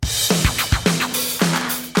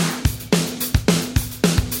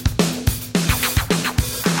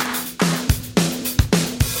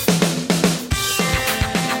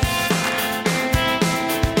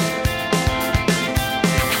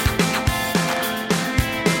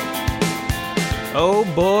Oh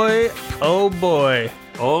boy, oh boy.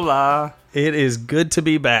 Hola. It is good to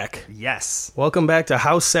be back. Yes. Welcome back to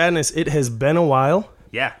House Sadness. It has been a while.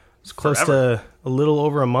 Yeah. It's close to a little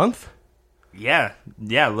over a month. Yeah,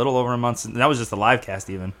 a little over a month. That was just a live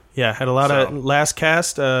cast even. Yeah, had a lot of... Last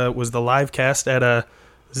cast was the live cast at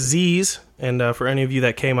Z's. And for any of you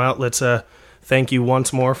that came out, let's thank you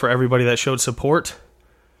once more for everybody that showed support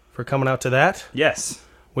for coming out to that. Yes.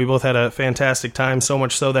 We both had a fantastic time, so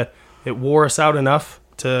much so that it wore us out enough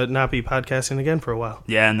to not be podcasting again for a while.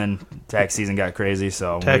 Yeah, and then tax season got crazy,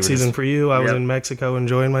 so... Tax season for you. I was in Mexico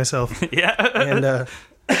enjoying myself. Yeah.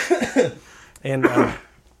 And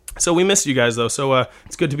so we missed you guys, though. So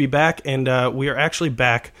it's good to be back, and we are actually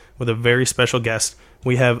back with a very special guest.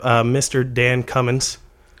 We have Mr. Dan Cummins.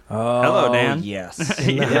 Oh, hello, Dan. Yes.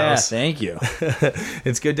 House. Thank you.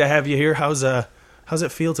 It's good to have you here. How's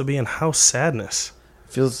it feel to be in House Sadness?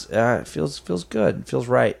 Feels good. Feels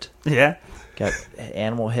right. Yeah. Got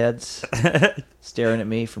animal heads staring at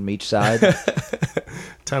me from each side.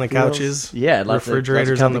 Ton of couches. Yeah,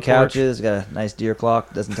 refrigerators on the couches. Got a nice deer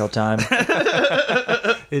clock. Doesn't tell time.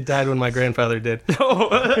 It died when my grandfather did.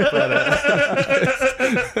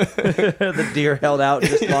 The deer held out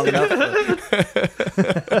just long enough.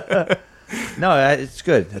 No, it's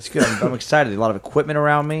good. That's good. I'm excited. A lot of equipment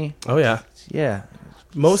around me. Oh yeah. Yeah.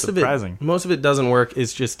 Most Surprising. of it doesn't work.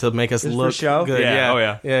 It's just to make us Just look for show? good. Yeah. Oh,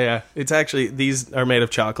 yeah. Yeah. It's actually, these are made of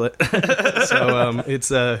chocolate, so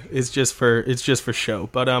it's just for show.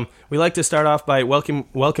 But we like to start off by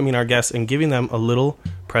welcoming our guests and giving them a little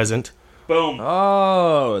present, Boom.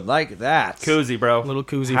 Oh, like that. Koozie, bro. a little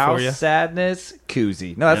koozie House for you. Sadness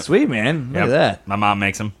koozie. No, that's sweet, man. Look at that. My mom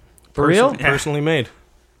makes them. For real? Personally made.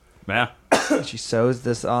 Yeah. She sews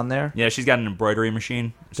this on there. Yeah, she's got an embroidery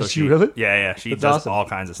machine. So Does she really? Yeah. She That's does awesome. all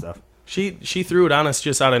kinds of stuff. She threw it on us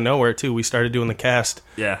just out of nowhere too. We started doing the cast.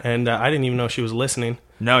 Yeah. And I didn't even know she was listening.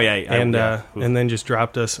 No, yeah. And then just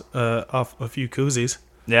dropped us off a few koozies.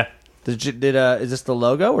 Yeah. Is this the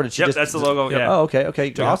logo, or did she Yep, just? that's the logo. Yeah. Oh,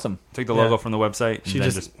 okay. Awesome. Took the logo from the website. She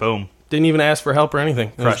and just- boom. Didn't even ask for help or anything.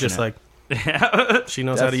 It was Crushing just it. like Yeah. she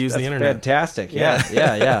knows how to use the That's internet. Fantastic.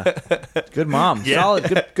 Yeah. Good mom. Yeah.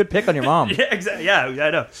 Solid. Good pick on your mom. Yeah, exactly. Yeah, I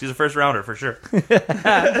know. She's a first rounder for sure.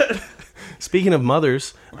 Speaking of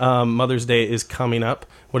mothers, Mother's Day is coming up.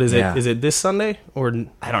 What is it? Yeah. Is it this Sunday or?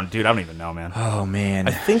 I don't even know, man. Oh man.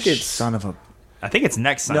 I think it's son of a. I think it's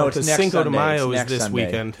next Sunday. No, it's Because next Cinco de Sunday. Mayo It's is next this Sunday.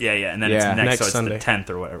 weekend. Yeah, and then Yeah. it's Next so it's Sunday. the 10th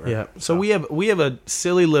or whatever. Yeah. So we have a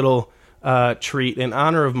silly little treat in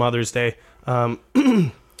honor of Mother's Day.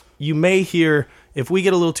 You may hear, if we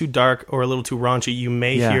get a little too dark or a little too raunchy, you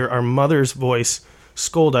may hear our mother's voice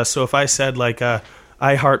scold us. So if I said like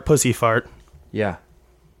I heart pussy fart, Yeah.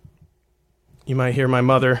 you might hear my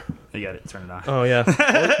mother. You got it. Turn it on. Oh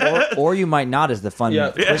yeah. Or you might not, is the fun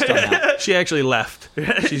twist on that. She actually left.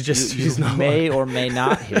 She's You not. may or may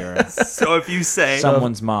not hear So if you say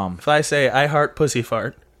someone's mom. If I say I heart pussy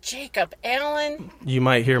fart, Jacob Allen. you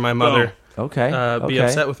might hear my mother Okay. be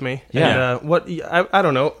upset with me. Yeah. And, I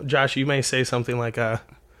don't know, Josh. You may say something like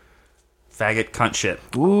faggot cunt shit.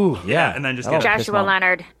 Ooh, Yeah, and then just That'll get piss Joshua mom.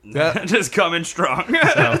 Leonard. just coming strong.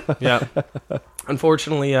 yeah.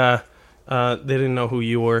 Unfortunately, they didn't know who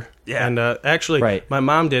you were. Yeah. And actually, Right. my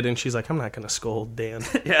mom did, and she's like, "I'm not going to scold Dan.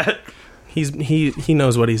 Yeah. He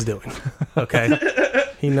knows what he's doing. Okay,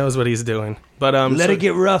 he knows what he's doing." But Let it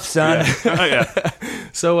get rough, son. Oh yeah.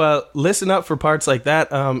 So listen up for parts like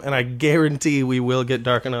that, and I guarantee we will get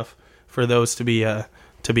dark enough for those to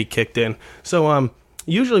be kicked in. So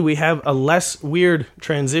usually we have a less weird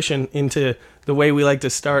transition into the way we like to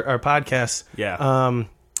start our podcasts. Yeah.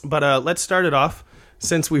 But let's start it off,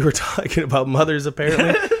 since we were talking about mothers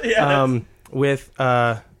apparently, with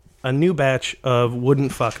a new batch of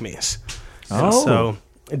wouldn't fuck me's. Oh. So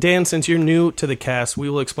Dan, since you're new to the cast, we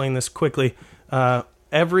will explain this quickly.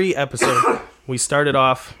 Every episode, we started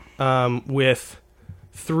off with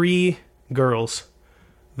 3 girls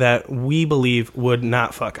that we believe would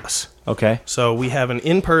not fuck us. Okay. So we have an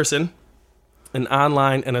in-person, an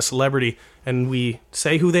online, and a celebrity, and we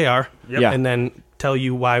say who they are, Yeah. and then tell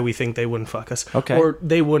you why we think they wouldn't fuck us. Okay. Or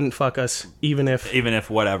they wouldn't fuck us even if... Even if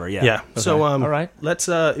whatever. Yeah. Yeah. So All right. let's,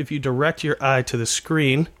 if you direct your eye to the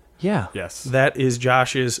screen, Yeah. Yes. that is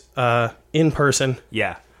Josh's in-person.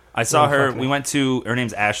 Yeah. I saw her. fuck me. We went to. Her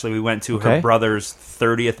name's Ashley. We went to Okay. her brother's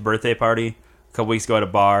 30th birthday party a couple weeks ago at a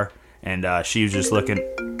bar, and she was just looking.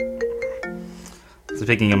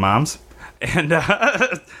 Speaking of moms, and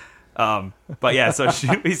but yeah, so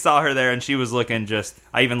we saw her there, and she was looking just.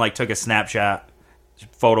 I even took a snapshot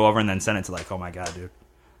photo of her and then sent it to oh my god, dude.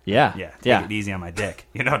 Yeah. Yeah, take it easy on my dick,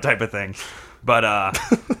 type of thing. But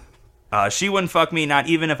She wouldn't fuck me, not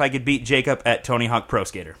even if I could beat Jacob at Tony Hawk Pro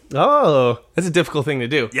Skater. Oh, that's a difficult thing to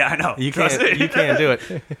do. Yeah, I know. You can't do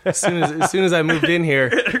it. As soon as I moved in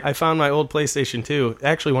here, I found my old PlayStation 2,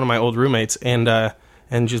 actually one of my old roommates, and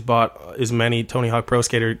just bought as many Tony Hawk Pro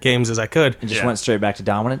Skater games as I could. And just went straight back to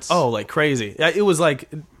dominance? Oh, like crazy. It was like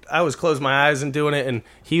I was closing my eyes and doing it, and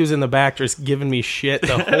he was in the back just giving me shit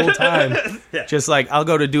the whole time. Yeah. Just like, I'll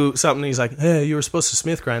go to do something, and he's like, hey, you were supposed to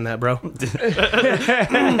Smith grind that, bro. Oh,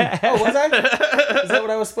 was I? Is that what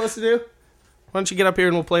I was supposed to do? Why don't you get up here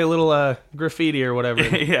and we'll play a little graffiti or whatever?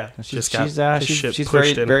 Yeah. She's pushed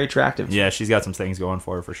very, in. very attractive. Yeah, she's got some things going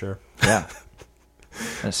for her for sure. Yeah.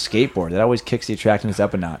 And a skateboard. That always kicks the attractiveness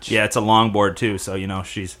up a notch. Yeah, it's a longboard too, so,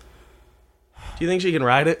 she's... Do you think she can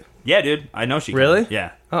ride it? Yeah, dude. I know she can. Really?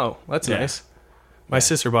 Yeah. Oh, that's Yeah. nice. My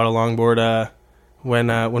sister bought a longboard when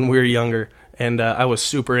we were younger, and I was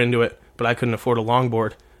super into it, but I couldn't afford a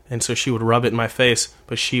longboard, and so she would rub it in my face,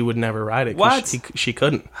 but she would never ride it. 'Cause What? She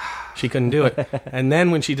couldn't. She couldn't do it. And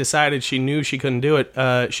then when she decided she knew she couldn't do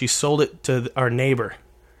it, she sold it to our neighbor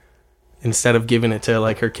instead of giving it to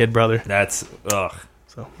like her kid brother. That's... Ugh.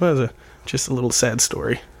 So it was just a little sad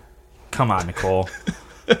story. Come on, Nicole.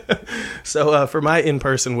 So for my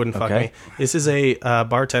in-person wouldn't fuck Okay. me, this is a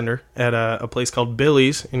bartender at a place called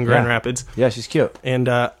Billy's in Grand Yeah. Rapids. Yeah, she's cute. And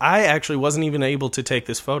I actually wasn't even able to take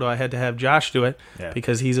this photo. I had to have Josh do it Yeah.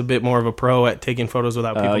 because he's a bit more of a pro at taking photos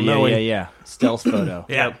without people Oh, yeah, knowing. yeah. Stealth photo.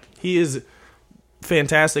 Yeah. He is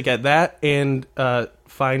fantastic at that and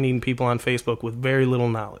finding people on Facebook with very little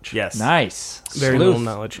knowledge. Yes. Nice. Very Sleuth. little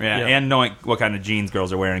knowledge. Yeah, and knowing what kind of jeans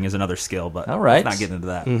girls are wearing is another skill, but All right. let's not get into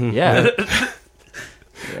that. Yeah.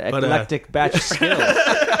 Eclectic batch of skills.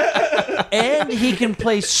 And he can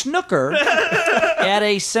play snooker at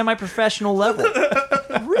a semi-professional level.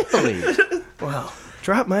 Really? Wow.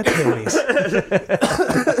 Drop my panties.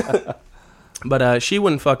 But she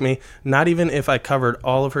wouldn't fuck me, not even if I covered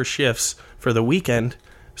all of her shifts for the weekend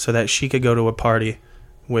so that she could go to a party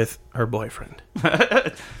with her boyfriend.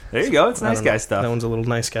 There you go. It's nice guy That stuff. one's a little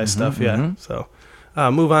nice guy stuff, yeah. So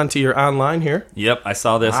move on to your online here. Yep, I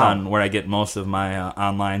saw this Wow. on where I get most of my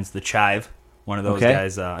onlines, the Chive. One of those Okay.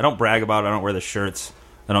 guys. I don't brag about it. I don't wear the shirts.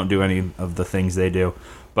 I don't do any of the things they do.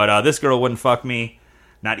 But this girl wouldn't fuck me,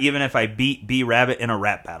 not even if I beat B Rabbit in a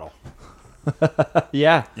rap battle.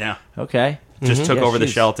 Yeah. Yeah. Okay. Just took Yeah, over the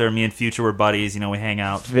she's shelter. Me and Future were buddies. We hang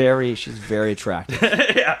out. She's very attractive.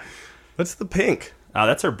 Yeah. What's the pink?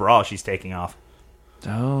 That's her bra she's taking off.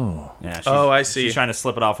 Oh. Yeah. She's, Oh, I see. She's trying to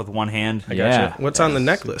slip it off with one hand. I Yeah. gotcha. What's on the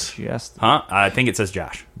necklace? Yes. Huh? I think it says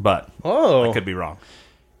Josh, but Oh. I could be wrong.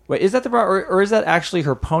 Wait, is that the bra, or is that actually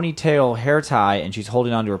her ponytail hair tie, and she's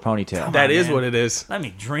holding on to her ponytail? That on, is man. what it is. Let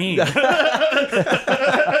me dream.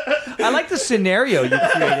 I like the scenario you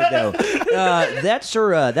created, though. That's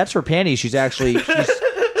her panties.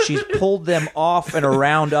 She's pulled them off and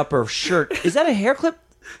around up her shirt. Is that a hair clip?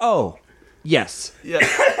 Oh, yes. Yeah.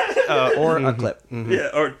 Or a clip, Yeah.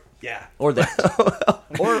 or that,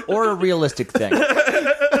 or a realistic thing.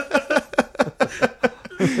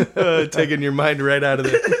 Taking your mind right out of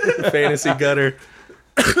the fantasy gutter.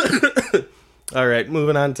 All right,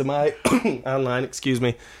 moving on to my online. Excuse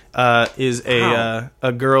me, is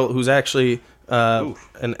a girl who's actually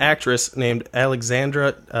an actress named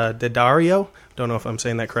Alexandra Daddario. Don't know if I'm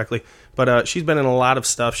saying that correctly, but she's been in a lot of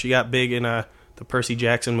stuff. She got big in the Percy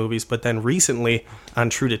Jackson movies, but then recently on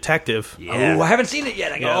True Detective. Yeah. Oh, I haven't seen it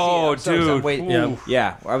yet. I gotta Oh, see it. dude. Wait, Yeah.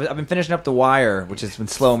 yeah. I've been finishing up The Wire, which has been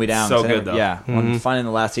slowing me down. So 'cause good, though. Yeah, I'm finding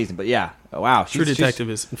the last season, but yeah. Oh, wow, True Detective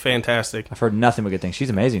is fantastic. I've heard nothing but good things. She's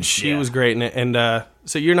amazing. She was great in it, and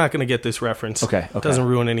so you're not going to get this reference. Okay. Doesn't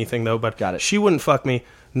ruin anything, though, but Got it. she wouldn't fuck me,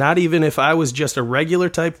 not even if I was just a regular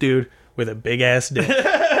type dude with a big-ass dick.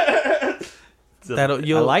 I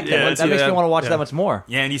like that. Yeah, That makes me want to watch yeah. that much more.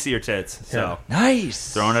 Yeah, and you see her tits. So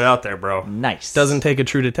Nice. throwing it out there, bro. Nice. Doesn't take a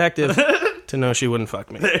True Detective to know she wouldn't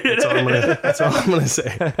fuck me. That's all I'm gonna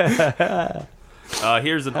say.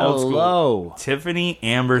 Here's an old school Hello. Tiffany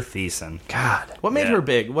Amber Thiessen. God. What made Yeah. her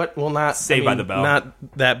big? What? Well, not Saved by the Bell.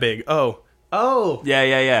 Not that big. Oh.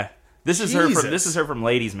 Yeah. This is her Jesus. from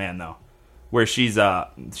Ladies Man though, where she's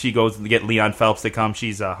she goes to get Leon Phelps to come.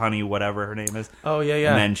 She's Honey, whatever her name is. Oh yeah.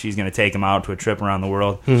 And then she's gonna take him out to a trip around the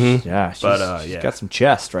world. Yeah, she's yeah. got some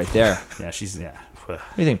chest right there. Yeah, she's What do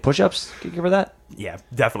you think? Push-ups? Can you give her that? yeah,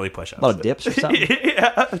 definitely push ups. A lot of dips or something?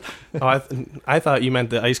 Oh, I thought you meant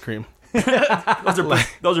the ice cream.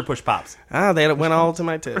 Those are push pops. They went all to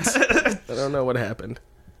my tits. I don't know what happened.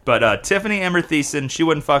 But Tiffany Amber Thiessen, she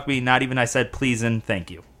wouldn't fuck me. Not even I said please and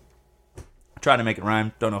thank you. Trying to make it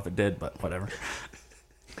rhyme. Don't know if it did, but whatever.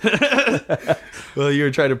 Well, you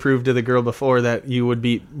were trying to prove to the girl before that you would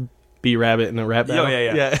beat B Rabbit in a rap battle.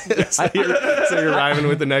 yeah. so you're rhyming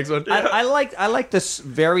with the next one. I like this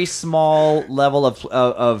very small level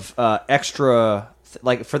of extra.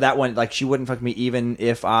 Like for that one, like she wouldn't fuck me even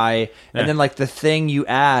if I. And then like the thing you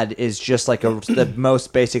add is just like the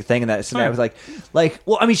most basic thing in that. So I was like,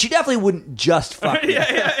 well, I mean, she definitely wouldn't just fuck me.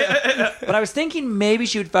 But I was thinking maybe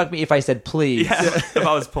she would fuck me if I said please. Yeah, if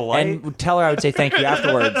I was polite. And would tell her I would say thank you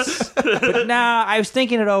afterwards. But nah, I was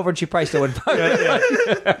thinking it over, and she probably still wouldn't fuck me.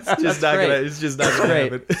 It's just not gonna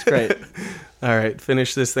happen. It's great. All right,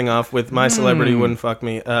 finish this thing off with my celebrity wouldn't fuck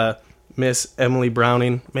me. Miss Emily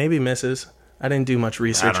Browning, maybe Mrs. I didn't do much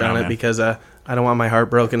research on it because I don't want my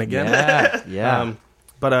heart broken again. Yeah.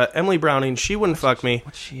 But Emily Browning, she wouldn't fuck me,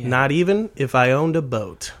 not even if I owned a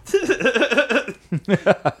boat. Bringing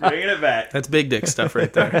it back. That's big dick stuff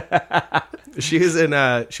right there. She was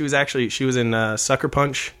in Sucker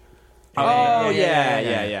Punch. Oh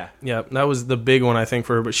yeah. Yeah, that was the big one I think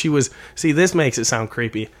for her. But she was. See, this makes it sound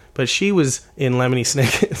creepy. But she was in Lemony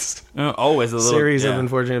Snicket's always a little series of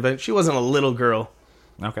unfortunate events. She wasn't a little girl.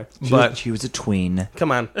 Okay, but she was a tween.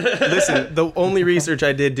 Come on, listen. The only research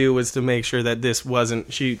I did do was to make sure that this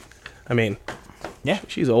wasn't she. I mean,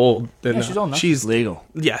 she's old. She's old enough. She's legal.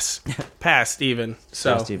 Yes, past even.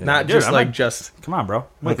 So Past even. not Dude, just I'm like not- just. come on, bro.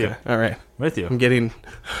 With you. All right, With you. I'm getting.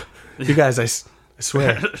 You guys, I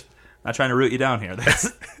swear. Not trying to root you down here. That's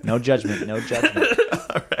No judgment. All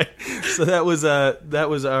right. So that was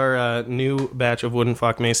our new batch of wooden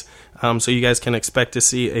fuck mace. So you guys can expect to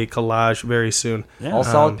see a collage very soon. Yeah. All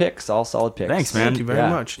solid picks. Thanks, man. Thank you very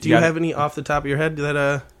much. Do you have any off the top of your head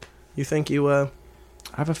that you think you I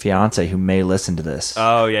have a fiance who may listen to this.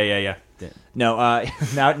 Oh yeah. No,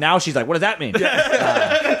 now she's like, what does that mean? So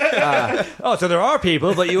there are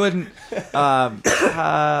people, but you wouldn't.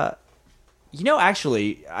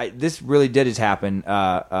 Actually, this really did just happen.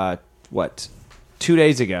 2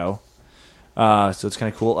 days ago? So it's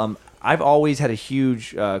kind of cool. I've always had a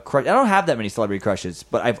huge crush. I don't have that many celebrity crushes,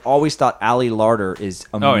 but I've always thought Ali Larder is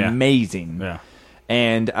amazing. Yeah.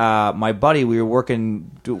 And my buddy, we were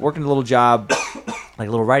working a little job, like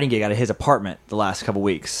a little writing gig out of his apartment the last couple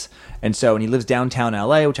weeks. And he lives downtown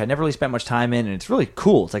LA, which I never really spent much time in, and it's really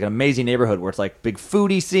cool. It's like an amazing neighborhood where it's like big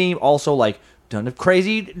foodie scene, also like ton of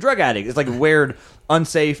crazy drug addicts. It's like weird,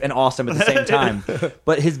 unsafe, and awesome at the same time.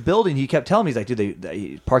 But his building, he kept telling me, he's like, dude,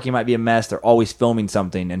 the parking might be a mess. They're always filming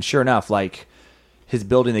something. And sure enough, like his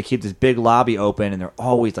building, they keep this big lobby open, and they're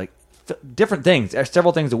always like different things,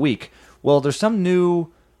 several things a week. Well, there's some new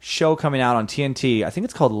show coming out on TNT. I think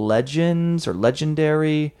it's called Legends or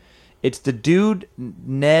Legendary. It's the dude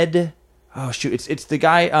Ned. Oh shoot! It's the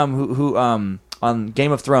guy who on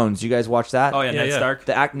Game of Thrones. You guys watch that? Oh yeah, Ned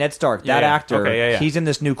Stark. Ned Stark. That actor. Okay, yeah. He's in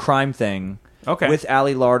this new crime thing. Okay. With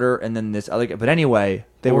Ali Larder and then this other guy. But anyway,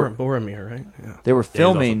 they were Boromir, right? Yeah. they were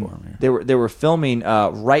filming. Boromir. They were filming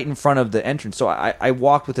right in front of the entrance. So I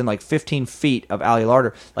walked within like 15 feet of Ali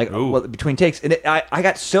Larder, between takes, and I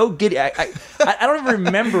got so giddy. I don't even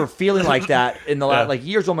remember feeling like that in the last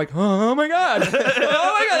years. So I'm like, oh my god,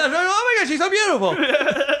 she's so beautiful.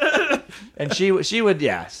 And she would,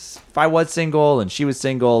 if I was single and she was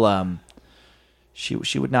single,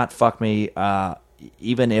 she would not fuck me,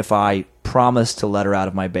 even if I promised to let her out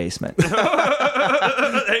of my basement.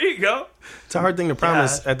 There you go. It's a hard thing to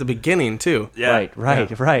promise at the beginning too. Yeah. Right.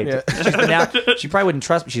 Yeah. She's been down, she probably wouldn't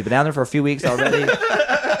trust me. She's been down there for a few weeks already.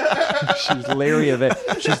 She's leery of it.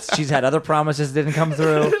 She's had other promises that didn't come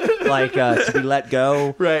through, like to be let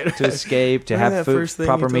go, to escape, to have food,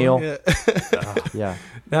 proper meal. Yeah.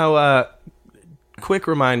 Now, quick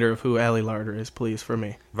reminder of who Ali Larder is, please, for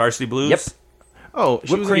me. Varsity Blues. Yep. Oh,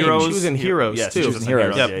 she was in Heroes Yes, too. she was in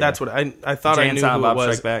Heroes. Yep, that's what I thought. Jay I and knew Silent who it Bob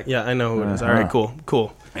was. Strike Back. Yeah, I know who it is. All right,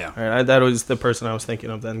 cool. Yeah. All right, that was the person I was thinking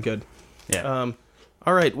of. Then good. Yeah.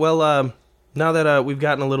 All right. Well, now that we've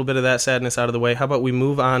gotten a little bit of that sadness out of the way, how about we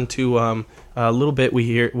move on to a little bit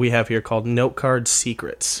we have here called Notecard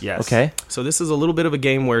Secrets. Yes. Okay. So this is a little bit of a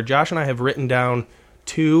game where Josh and I have written down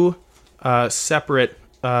two separate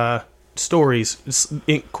stories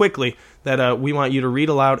quickly that we want you to read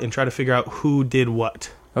aloud and try to figure out who did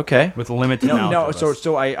what. Okay. With limited knowledge. No.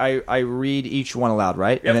 So I read each one aloud,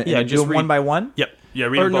 right? Yep. And Yeah, then just do read one by one. Yep. Yeah,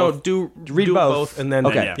 read or them no, both. Read do both. and then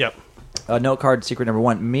Okay. Yep. Note card secret number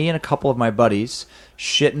 1. Me and a couple of my buddies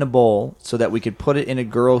shit in a bowl so that we could put it in a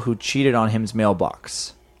girl who cheated on him's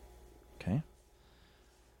mailbox. Okay.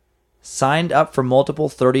 Signed up for multiple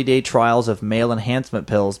 30-day trials of male enhancement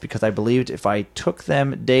pills because I believed if I took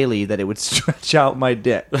them daily that it would stretch out my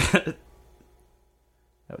dick.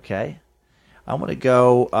 Okay. I'm going to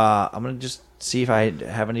go, I'm going to just see if I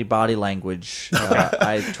have any body language.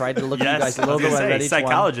 I tried to look at you guys a little bit when I read each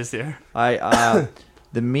psychologist here.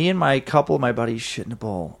 Me and my couple of my buddies shit in a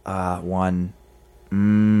bowl. One.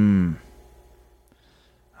 I'm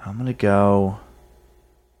gonna go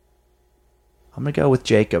with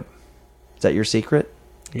Jacob. Is that your secret?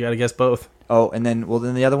 You gotta guess both. Oh, and then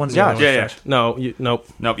the other one's Josh. Yeah. No, nope.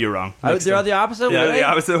 Nope, you're wrong. They're the opposite. Yeah, way? the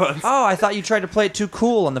opposite ones. Oh, I thought you tried to play it too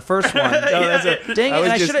cool on the first one. Dang it!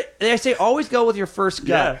 And I should have. They say always go with your first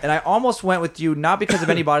gut, and I almost went with you not because of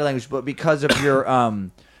any body language, but because of your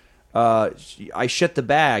I shit the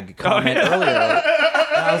bag comment earlier.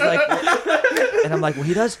 And I was like, and I'm like, well,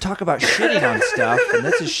 he does talk about shitting on stuff, and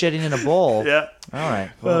this is shitting in a bowl. Yeah. All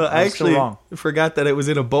right. Well, I actually forgot that it was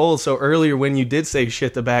in a bowl. So earlier when you did say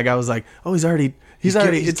shit the bag, I was like, oh, he's already it's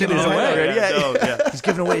in his way already. Yeah. He's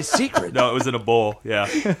giving away his secret. No, it was in a bowl.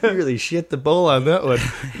 Yeah. You really shit the bowl on that one.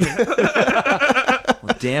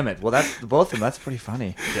 Well, damn it. Well, that's both of them. That's pretty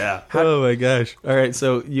funny. Yeah. Oh my gosh. All right.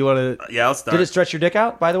 So you want to? Yeah, I'll start. Did it stretch your dick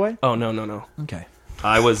out, by the way? Oh no. Okay.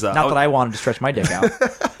 I was Not that I wanted to stretch my dick out,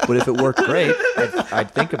 but if it worked great, I'd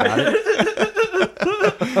think about it.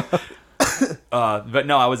 But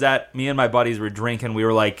no, me and my buddies were drinking. We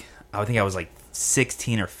were like, I think I was like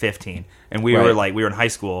 16 or 15, and we were in high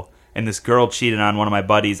school, and this girl cheated on one of my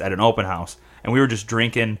buddies at an open house, and we were just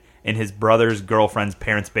drinking in his brother's girlfriend's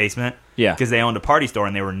parents' basement. Yeah. Because they owned a party store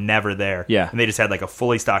and they were never there. Yeah. And they just had like a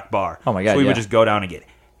fully stocked bar. Oh my God. So we yeah. would just go down and get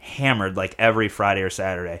hammered like every Friday or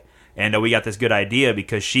Saturday. And we got this good idea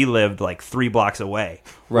because she lived like 3 blocks away.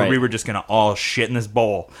 Where Right. we were just going to all shit in this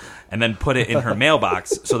bowl and then put it in her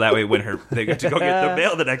mailbox. So that way when they get to go get their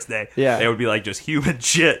mail the next day, Yeah. there would be like just human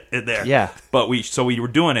shit in there. Yeah. But we were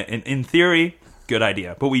doing it. And in theory, good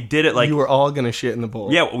idea. But we did it like... You were all gonna shit in the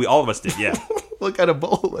bowl. Yeah, all of us did, yeah. What kind of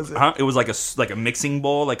bowl was it? It was like a mixing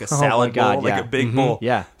bowl, like a my salad God, bowl, like yeah. a big bowl.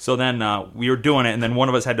 Yeah. So then we were doing it, and then one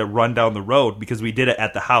of us had to run down the road because we did it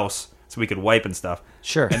at the house so we could wipe and stuff.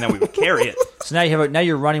 Sure. And then we would carry it. So now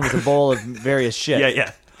you're running with a bowl of various shit.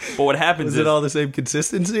 Yeah. But what happens Was is... it all the same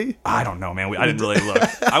consistency? I don't know, man. I didn't really look.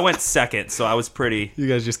 I went second, so I was pretty... You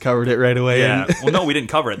guys just covered it right away. Yeah. and- Well, no, we didn't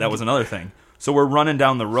cover it. That was another thing. So we're running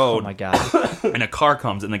down the road. Oh my God. And a car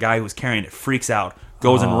comes, and the guy who was carrying it freaks out,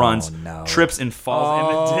 goes and runs, no. trips and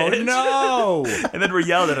falls in the ditch. no! And then we're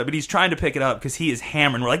yelling at him, but he's trying to pick it up because he is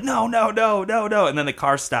hammering. We're like, no. And then the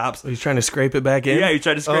car stops. He's trying to scrape it back in? Yeah, he's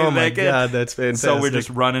trying to scrape it back in. Oh my God, that's fantastic. So we're just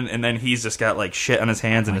running, and then he's just got like shit on his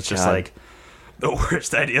hands, and it's just God. like the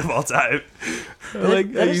worst idea of all time.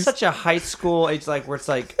 That is such a high school age, like where it's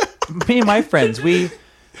like me and my friends.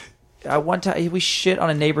 One time we shit on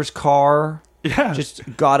a neighbor's car. Yeah.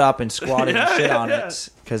 Just got up and squatted and shit on it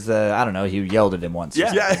because I don't know. He yelled at him once. or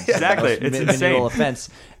Yeah, something. exactly. It was It's minimal insane. offense.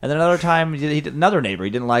 And then another time, another neighbor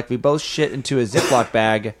he didn't like. We both shit into a Ziploc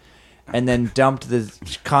bag, and then dumped the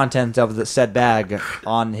contents of the said bag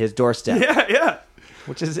on his doorstep. Yeah.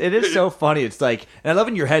 Which is so funny. It's like, and I love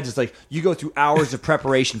in your head. It's like you go through hours of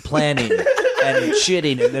preparation, planning, and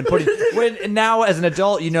shitting, and then putting. And now as an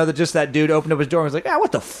adult, you know that just that dude opened up his door and was like,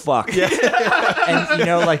 what the fuck? Yeah.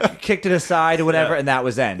 And like kicked it aside or whatever, and that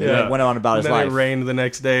was then. And went on about his then life. it rained the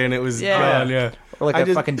next day and it was gone. Yeah. Or like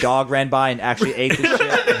a fucking dog ran by and actually ate the shit,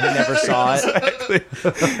 and he never saw it.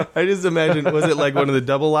 Exactly. I just imagine, was it like one of the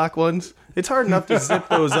double lock ones? It's hard enough to zip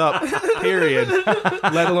those up, period.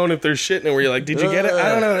 Let alone if there's shit in it where you're like, did you get it? I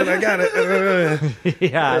don't know. I got it.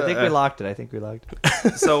 Yeah, I think we locked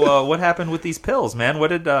it. So what happened with these pills, man? What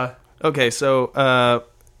did... Okay, so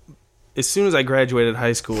as soon as I graduated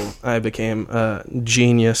high school, I became a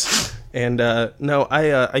genius. And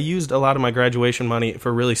I used a lot of my graduation money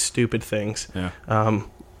for really stupid things. Yeah.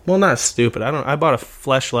 Well, not stupid. I bought a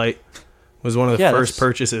fleshlight. Was one of the first that's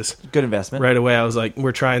purchases. Good investment. Right away, I was like,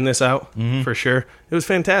 we're trying this out for sure. It was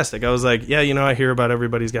fantastic. I was like, yeah, I hear about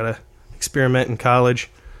everybody's got to experiment in college.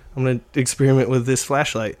 I'm going to experiment with this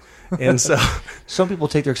flashlight. And so... Some people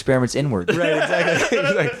take their experiments inward. Right, exactly.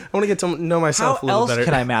 Like, I want to get to know myself How a little else better.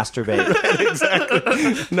 can I masturbate? Right,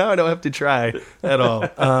 exactly. Now I don't have to try at all.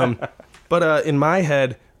 But in my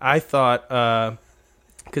head, I thought...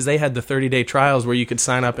 because they had the 30-day trials where you could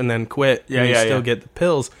sign up and then quit and you still get the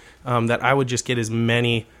pills, that I would just get as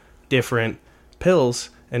many different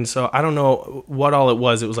pills. And so I don't know what all it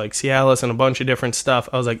was. It was like Cialis and a bunch of different stuff.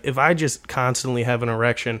 I was like, if I just constantly have an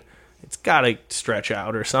erection, it's got to stretch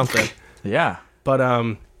out or something. Yeah. But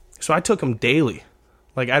so I took them daily.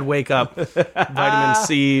 Like I'd wake up, vitamin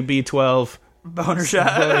C, B12, Boner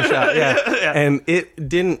shot. yeah. And it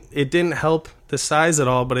didn't help the size at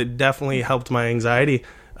all, but it definitely helped my anxiety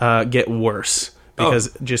get worse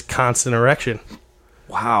because just constant erection.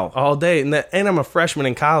 Wow. All day. And I'm a freshman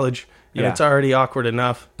in college, and it's already awkward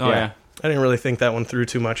enough. Oh, yeah. I didn't really think that one through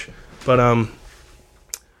too much. But,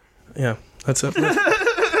 yeah, that's it.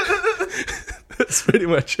 That's pretty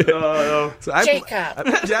much it. So Jacob.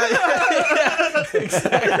 Exactly.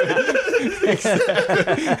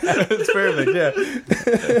 That's perfect.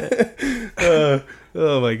 Yeah.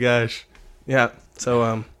 Oh my gosh. Yeah. So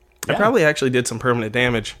I probably actually did some permanent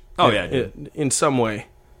damage. Oh, yeah, in some way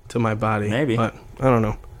to my body. Maybe. But I don't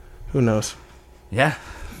know. Who knows? Yeah.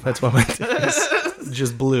 That's why my dick is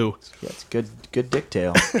just blue. Yeah, it's good dick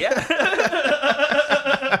tail. Yeah.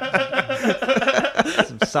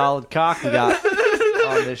 Some solid cock we got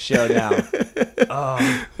on this show now.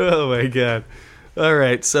 Oh my god. All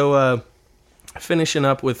right. So finishing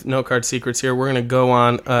up with Notecard Secrets here, we're going to go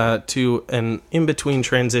on to an in-between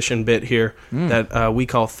transition bit here that we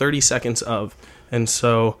call 30 Seconds Of. And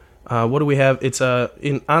so what do we have? It's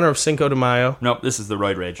in honor of Cinco de Mayo. Nope, this is the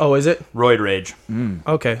Roid Rage. Oh, is it? Roid Rage.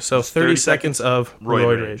 Okay, so 30 seconds of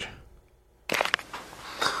Roid Rage.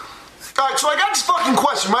 Alright, so I got this fucking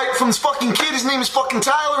question, right? From this fucking kid, his name is fucking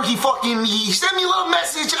Tyler. He sent me a little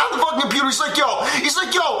message on the fucking computer. He's like, yo,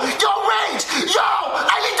 Rage,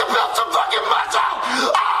 I need to build some fucking muscle.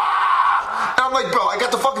 And I'm like, bro, I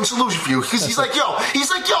got the fucking solution for you. Because he's like, yo,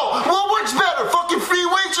 what works better, fucking free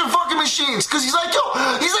weights or fucking machines? Because he's like,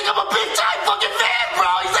 I'm a big time fucking fan,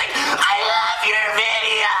 bro. He's like, I love your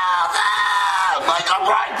videos. I'm like, all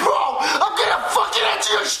right, bro, I'm gonna fucking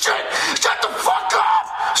answer your shit. Shut the fuck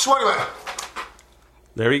up. So anyway.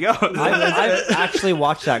 There you go. I've actually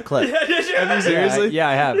watched that clip. Did you? Have you seriously? Yeah,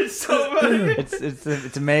 I have. It's so funny.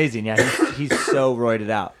 It's amazing. Yeah, he's so roided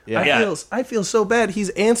out. Yeah. I feel so bad. He's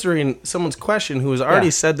answering someone's question who has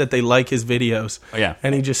already said that they like his videos. Oh, yeah.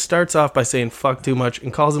 And he just starts off by saying fuck too much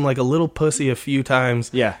and calls him like a little pussy a few times.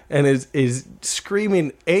 Yeah. And is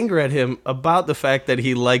screaming anger at him about the fact that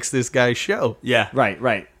he likes this guy's show. Yeah.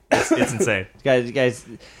 Right. It's insane. Guys.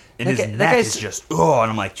 And his neck is just, and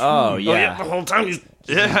I'm like, Oh yeah. the whole time he's,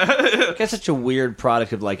 It's such a weird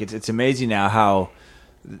product of like it's amazing now how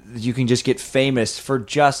you can just get famous for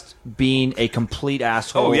just being a complete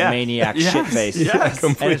asshole, maniac, shitface. Yes.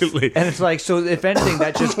 Completely. And it's like, so if anything,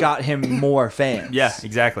 that just got him more fans. Yeah,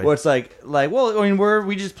 exactly. Well, it's like, well, I mean,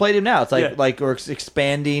 we just played him now. It's like we're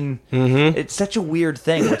expanding. Mm-hmm. It's such a weird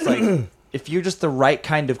thing. It's like if you're just the right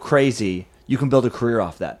kind of crazy, you can build a career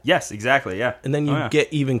off that. Yes, exactly, yeah. And then you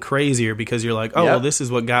get even crazier because you're like, well, this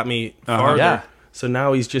is what got me farther. Yeah. So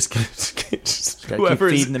now he's just going Gotta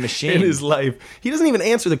whoever's keep feeding the machine in his life. He doesn't even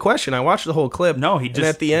answer the question. I watched the whole clip. No, and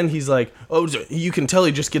at the end he's like, you can tell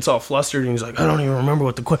he just gets all flustered and he's like, I don't even remember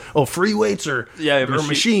what the question. Oh, free weights or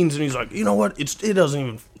machines? And he's like, you know what? It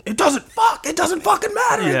doesn't fucking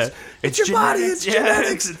matter. Yeah. It's your body. It's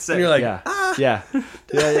genetics. Insane. And you're like, Yeah.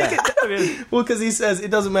 Well, because he says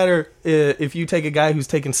it doesn't matter if you take a guy who's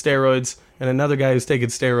taking steroids and another guy who's taking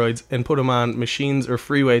steroids and put them on machines or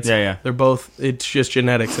free weights. Yeah. They're both. It's just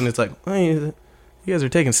genetics, and it's like, well, you guys are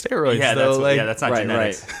taking steroids. Yeah, though. that's not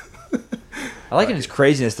genetics. Right. I like in his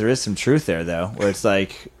craziness. There is some truth there, though, where it's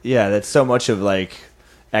like, that's so much of like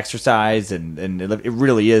exercise, and it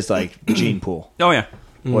really is like gene pool. Oh yeah.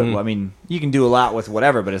 I mean, you can do a lot with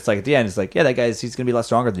whatever, but it's like at the end, it's like, that guy's he's gonna be a lot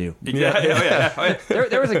stronger than you. Yeah.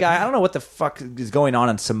 There was a guy, I don't know what the fuck is going on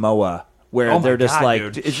in Samoa, where they're just God,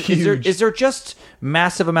 like, dude. is there just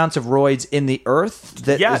massive amounts of roids in the earth?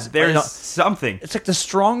 There's something. It's like the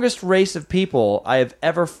strongest race of people I have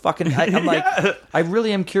ever fucking. I'm like, I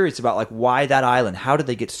really am curious about like why that island. How did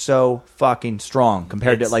they get so fucking strong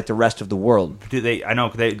compared to like the rest of the world? Do they? I know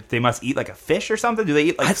they must eat like a fish or something. Do they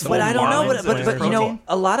eat like? I don't know, but you know,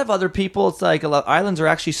 a lot of other people, it's like islands are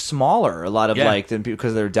actually smaller. A lot of like than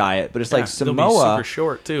because of their diet, but it's like they'll be Samoa, super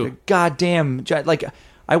short too. Goddamn, like.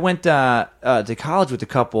 I went to college with a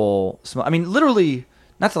couple. I mean, literally,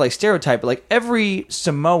 not to like stereotype, but like every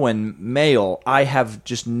Samoan male I have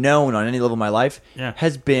just known on any level of my life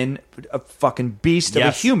has been a fucking beast of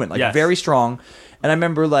a human, like very strong. And I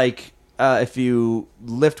remember like if you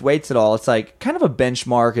lift weights at all, it's like kind of a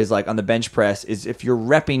benchmark is like on the bench press is if you're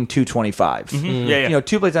repping 225. Mm-hmm. You know,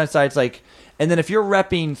 2 plates on each side, it's like. And then if you're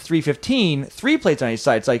repping 315, 3 plates on each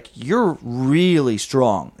side, it's like you're really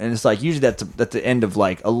strong. And it's like usually that's the end of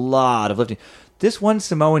like a lot of lifting. This one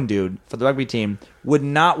Samoan dude for the rugby team would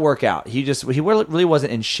not work out. He really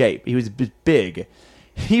wasn't in shape. He was big.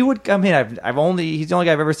 He would come in. He's the only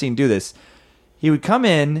guy I've ever seen do this. He would come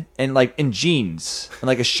in and like in jeans and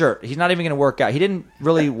like a shirt. He's not even going to work out. He didn't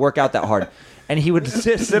really work out that hard. And he would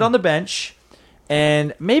sit on the bench.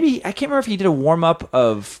 And maybe, I can't remember if he did a warm-up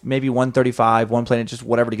of maybe 135, one plate, just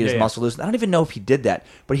whatever to get his muscle loose. I don't even know if he did that.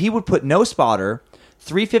 But he would put no spotter,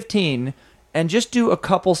 315, and just do a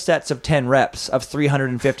couple sets of 10 reps of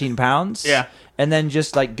 315 pounds. Yeah. And then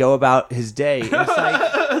just like go about his day. And it's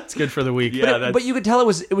like, It's good for the week. Yeah, But you could tell it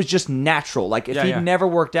was just natural. Like if he never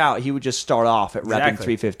worked out, he would just start off at repping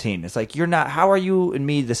Exactly. 315. It's like you're not. How are you and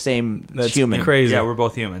me the same That's human? crazy. Yeah, we're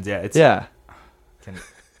both humans. Yeah, it's Yeah.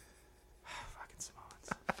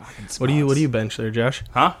 fucking Samoans. What do you bench there, Josh?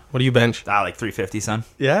 Huh? What do you bench? Like 350, son.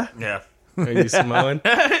 Yeah? Yeah. Are you Samoan?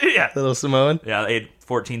 Yeah. Little Samoan? Yeah, I ate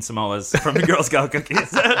 14 Samoas from the Girl Scout cookies.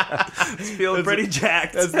 It's feeling pretty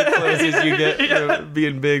jacked. That's the closest you get to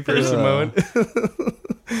being big for a Samoan.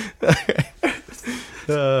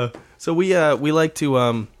 So we like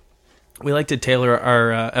to tailor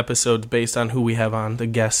our episodes based on who we have on, the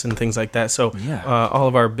guests and things like that. So all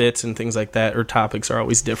of our bits and things like that or topics are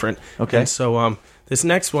always different. Okay. And so this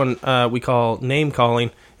next one we call name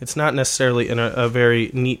calling. It's not necessarily in a very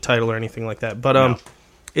neat title or anything like that, but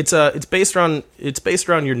it's based around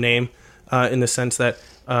your name in the sense that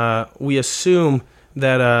we assume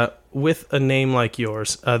that with a name like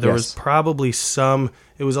yours, there was probably some.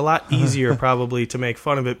 It was a lot easier probably to make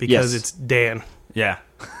fun of it because it's Dan. Yeah.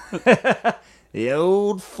 The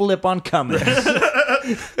old flip on Cummins.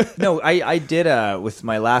 No, I did with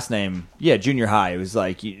my last name. Yeah, junior high. It was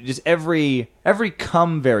like just every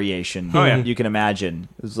cum variation you can imagine.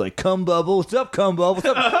 It was like cum bubble. What's up, cum bubble?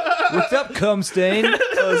 What's up, cum stain?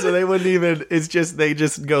 Oh, so they wouldn't even. It's just they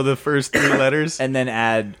just go the first three letters and then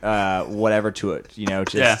add whatever to it. You know,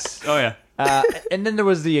 just Oh yeah. and then there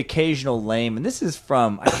was the occasional lame, and this is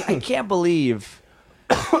from I can't believe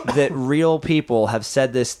that real people have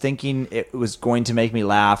said this thinking it was going to make me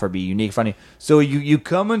laugh or be unique, funny. So you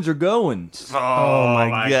Cummins or Goins? Oh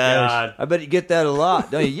my gosh. I bet you get that a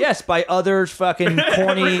lot, don't you? Yes, by other fucking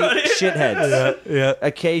corny shitheads. Yeah.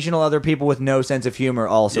 Occasional other people with no sense of humor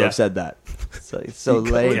also have said that. It's so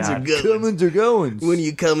lame. Cummins or Goins? Cummins or Goins? When are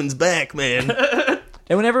you Cummins back, man?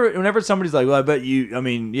 And whenever somebody's like, well, I bet you, I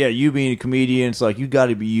mean, yeah, you being a comedian, it's like, you got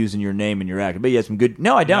to be using your name in your act. I bet you have some good...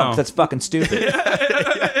 No, I don't, 'cause that's fucking stupid.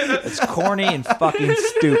 It's corny and fucking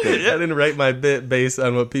stupid. I didn't write my bit based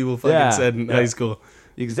on what people fucking said in high school.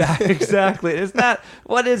 Exactly. It's not...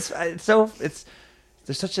 What is... It's so... It's...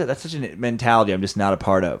 There's such a... That's such a mentality I'm just not a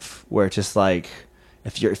part of, where it's just like,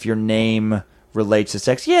 if your name relates to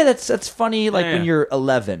sex, that's funny, like when you're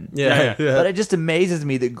 11. Yeah. But it just amazes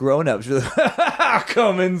me that grown-ups are like,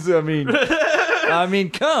 Cummins, I mean,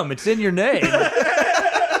 come, it's in your name.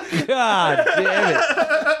 God damn it.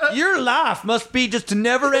 Your life must be just a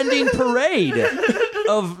never-ending parade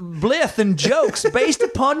of blith and jokes based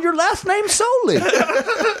upon your last name solely.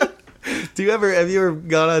 Have you ever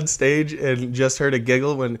gone on stage and just heard a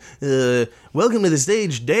giggle when, welcome to the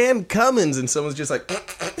stage, Dan Cummins, and someone's just like,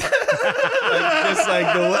 just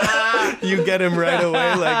like you get him right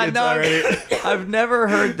away, like it's already. I've never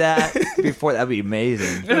heard that before. That'd be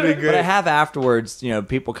amazing. That'd be great. But I have afterwards.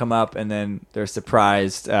 People come up and then they're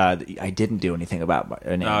surprised that I didn't do anything about my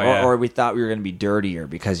name, or we thought we were going to be dirtier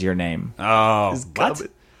because of your name. Oh, What?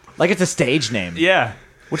 Like it's a stage name. yeah.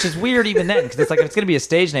 Which is weird even then, because it's like, if it's going to be a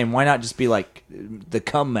stage name, why not just be like the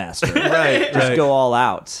Cum Master? Right. Just go all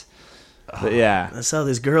out. But yeah. I saw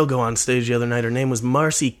this girl go on stage the other night. Her name was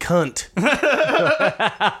Marcy Cunt.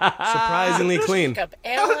 Surprisingly clean. Up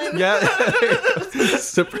Alan. Yeah.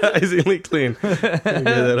 Surprisingly clean. Get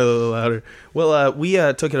that a little louder. Well, we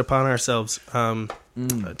took it upon ourselves to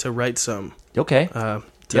write some. Okay.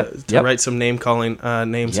 To write some name calling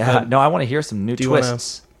names. Yeah. No, I want to hear some new do you wanna-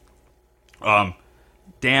 twists.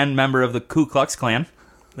 Dan, member of the Ku Klux Klan.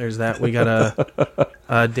 There's that. We got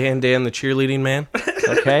a Dan the cheerleading man.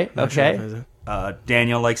 Okay. Okay.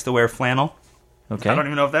 Daniel likes to wear flannel. Okay. I don't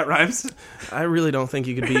even know if that rhymes. I really don't think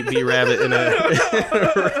you could beat B-Rabbit in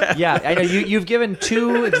a... Yeah, I know you've given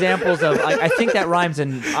two examples of. I think that rhymes,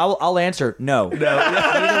 and I'll answer no.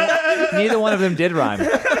 Neither one of them did rhyme.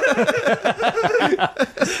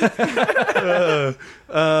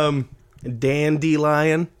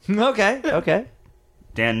 Dandelion. Okay.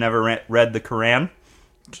 Dan never read the Quran.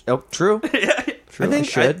 Oh, true. True.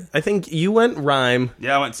 I think you went rhyme,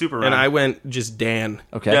 Yeah, I went super rhyme. and I went just Dan.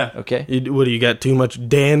 Okay. Yeah. Okay. What do you got? Too much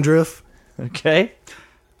dandruff? Okay.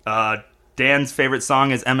 Dan's favorite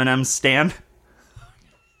song is Eminem's Stand.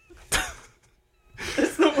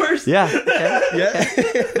 It's the worst. Yeah. Okay.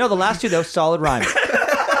 Yeah. No, the last two though, solid rhyme.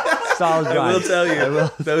 Solid rhyme. I will tell you,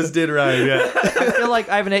 those did rhyme. Yeah. I feel like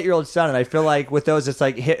I have an 8-year-old son, and I feel like with those, it's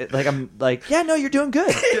like I'm like, yeah, no, you're doing good.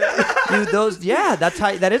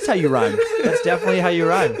 That is how you rhyme. That's definitely how you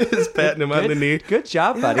rhyme. Just patting him on the knee. Good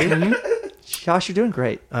job, buddy. Josh, you're doing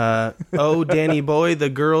great. Oh, Danny boy, the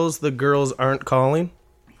girls aren't calling.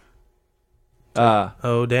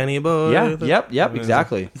 Oh, Danny boy. Yeah. Yep.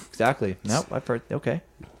 Exactly. Nope. I've heard. Okay.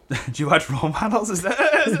 Did you watch Role Models? Is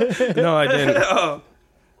that? No, I didn't.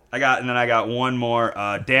 I got one more.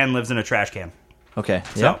 Dan lives in a trash can. Okay.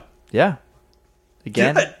 So- Yeah.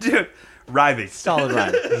 Again, Dude, rhyming. solid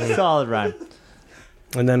rhyme. Solid rhyme.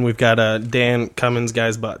 And then we've got Dan Cummins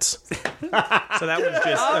guy's butts. So that was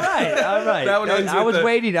just All right. that one ends I with was the-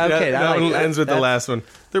 waiting. Okay, that one ends with the last one.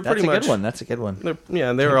 They're That's pretty a much good one. That's a good one.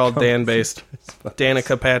 they were all Dan based.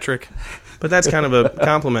 Danica Patrick, but that's kind of a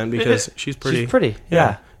compliment because she's pretty. She's pretty.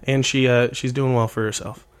 Yeah. And she's doing well for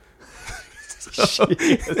herself.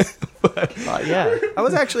 Yeah.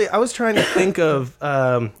 I was trying to think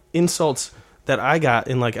of insults that I got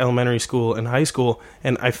in like elementary school and high school,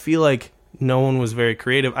 and I feel like no one was very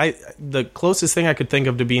creative. The closest thing I could think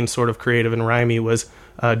of to being sort of creative and rhymey was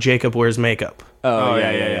Jacob wears makeup. Oh,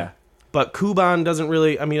 yeah. But Kuban doesn't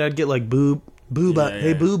really. I mean, I'd get like boobon,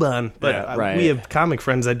 hey boobon. But Yeah, right. we have comic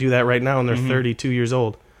friends that do that right now, and they're 32 years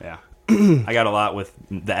old. Yeah. I got a lot with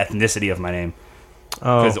the ethnicity of my name.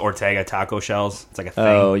 Because Ortega taco shells, it's like a thing.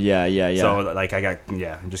 Oh, yeah. So like I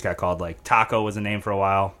just got called like Taco was a name for a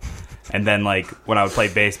while, and then like when I would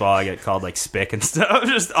play baseball, I get called like Spick and stuff.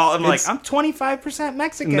 I'm like I'm 25%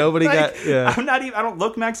 Mexican. Nobody Like, got- yeah. I'm not even. I don't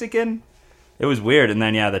look Mexican. It was weird, and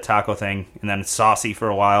then the taco thing, and then Saucy for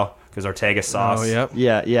a while because Ortega sauce. Oh, yep.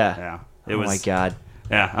 Yeah. Yeah. It was. Oh my God.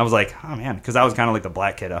 Yeah, I was like, oh man, because I was kind of like the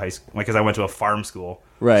black kid at high school, because I went to a farm school.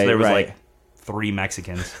 Right, So there was right. like 3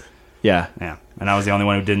 Mexicans. Yeah. Yeah, and I was the only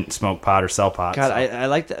one who didn't smoke pot or sell pot. God, so. I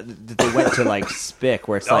like that they went to like Spick,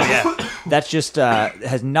 where it's like yeah. that's just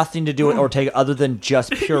has nothing to do with Ortega other than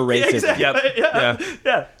just pure racism. Exactly. Yep.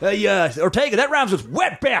 Yeah. Yeah. Ortega, that rhymes with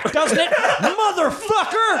wetback, doesn't it,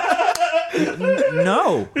 motherfucker?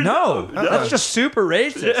 No, that's just super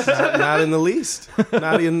racist. Not in the least.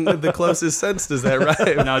 Not in the closest sense does that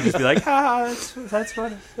rhyme. And I'll just be like, that's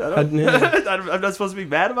funny. I'm not supposed to be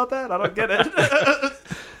mad about that? I don't get it.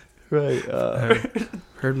 Right.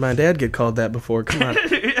 Heard my dad get called that before. Come on.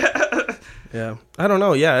 Yeah. I don't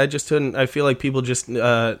know. Yeah, I just couldn't. I feel like people just,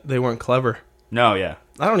 they weren't clever. No, yeah.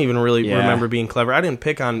 I don't even really Yeah. remember being clever. I didn't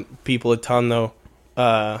pick on people a ton, though,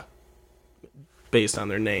 based on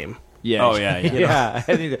their name. Yeah. Oh, yeah. Yeah.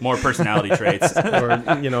 I think More personality traits. Or,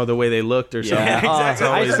 the way they looked or something. Yeah, exactly.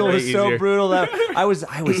 high Always school way was so easier. brutal. That I was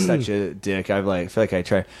such a dick. I feel like I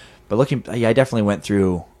tried, but I definitely went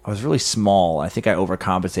through. I was really small. I think I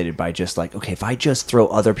overcompensated by just like, okay, if I just throw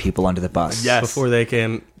other people under the bus, Yes. Before they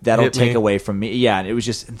can that'll hit take me. away from me. Yeah, and it was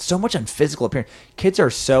just so much on physical appearance. Kids are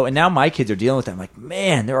so, and now my kids are dealing with that. I'm like,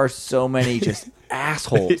 man, there are so many just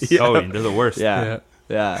assholes. Oh, they're the worst. Yeah.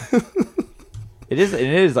 It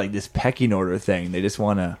is like this pecking order thing. They just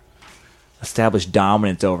want to establish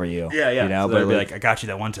dominance over you. Yeah. You know, So they'll be like, I got you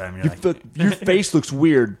that one time. And you're like, your face looks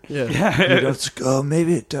weird. Yeah.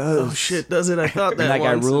 Maybe it does. Oh, shit, does it? I thought that And that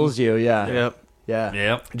guy once. rules you. Yeah. Yep. Yeah.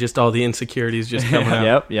 yep. Just all the insecurities just coming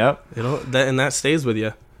out. Yep. That stays with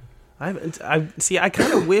you. I see. I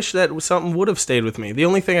kind of wish that something would have stayed with me. The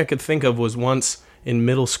only thing I could think of was once in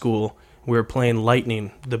middle school we were playing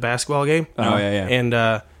Lightning, the basketball game. Oh, yeah.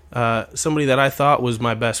 And somebody that I thought was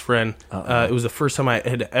my best friend. It was the first time I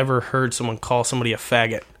had ever heard someone call somebody a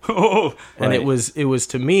faggot, Oh, and it was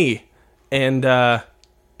to me, and I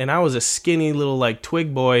was a skinny little like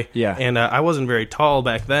twig boy. Yeah. And I wasn't very tall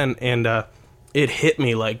back then, and it hit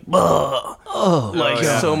me like,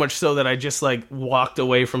 so much so that I just like walked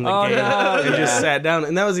away from the game and just sat down,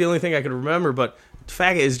 and that was the only thing I could remember. But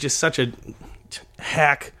faggot is just such a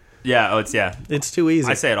hack. yeah. It's too easy.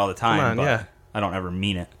 I say it all the time, Come on, but yeah. I don't ever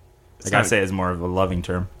mean it. Like, not- I say it as more of a loving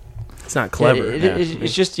term. It's not clever.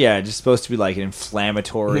 It's just just supposed to be like an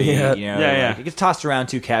inflammatory. Yeah. You know, Yeah. like, it gets tossed around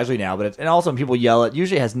too casually now. But and also when people yell, it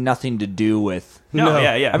usually has nothing to do with. No, No.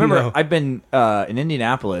 yeah. I remember No. I've been in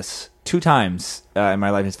Indianapolis 2 times in my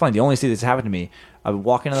life. It's funny. The only thing that's happened to me, I'm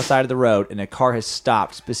walking on the side of the road and a car has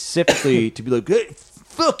stopped specifically to be like, "Hey,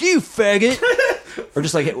 fuck you, faggot," or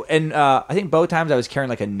just like. And I think both times I was carrying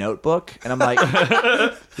like a notebook, and I'm like,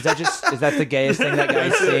 "Is that the gayest thing that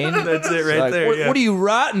guy's seen?" That's it It's right like, there. What, yeah. what are you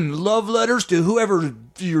writing? Love letters to whoever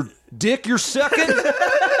your dick you're sucking?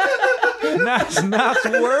 Nice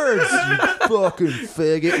words, you fucking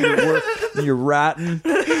faggot. You're writing.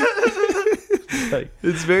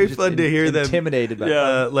 It's very fun to hear them Intimidated by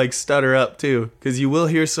that. like stutter up too, because you will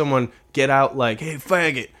hear someone get out like, "Hey,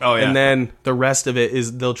 faggot!" Oh, yeah. And then the rest of it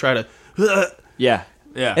is they'll try to. Yeah.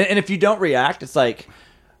 Yeah. And if you don't react, it's like,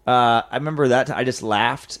 I remember that I just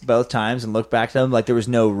laughed both times and looked back to them like there was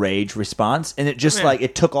no rage response. And it just like,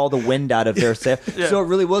 it took all the wind out of their self. So it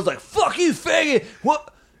really was like, "Fuck you, faggot."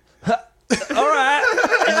 What? All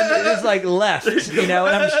right. And then it just like left, and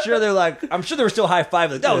I'm sure they were still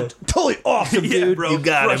high-fiving. Like, that was totally awesome, dude. bro, you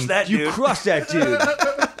got him. That You dude. crushed that dude.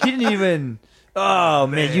 He didn't even. Oh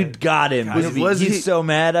man, you got him. He's so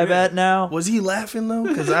mad. I bet now. Was he laughing though?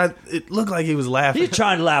 Because it looked like he was laughing. He's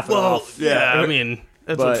trying to laugh it off. Yeah, I mean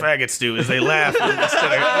that's what faggots do is they laugh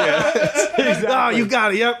instead of. Exactly. Oh, you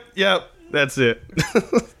got it. Yep. That's it.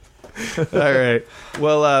 All right.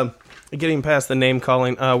 Well, getting past the name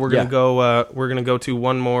calling, we're gonna go. We're gonna go to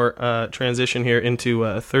one more transition here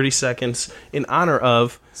into 30 seconds in honor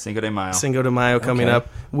of Cinco de Mayo. Cinco de Mayo coming up.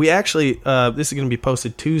 We actually this is gonna be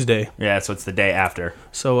posted Tuesday. Yeah, so it's the day after.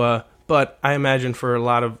 So, but I imagine for a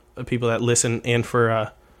lot of people that listen and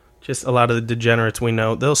for just a lot of the degenerates we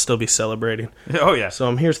know, they'll still be celebrating. Oh yeah.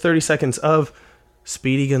 So here's 30 seconds of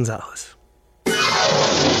Speedy Gonzalez.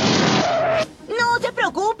 No se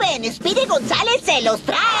preocupen, Speedy González se los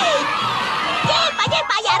trae. ¡Yepa,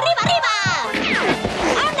 yepa! ¡Y arriba, arriba!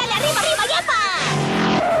 ¡Ándale, arriba, arriba, yepa!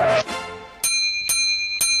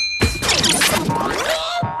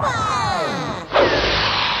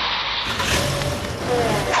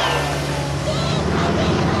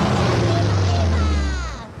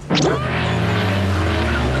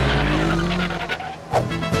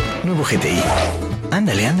 Nuevo GTI.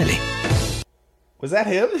 Ándale, ándale. Was that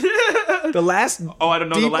him? The last? Oh, I don't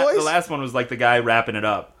know. Deep voice? The last one was like the guy wrapping it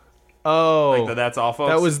up. Oh, Like that's all, folks.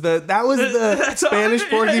 that was the Spanish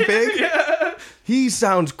Porky Pig. Yeah. He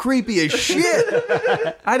sounds creepy as shit.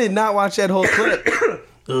 I did not watch that whole clip.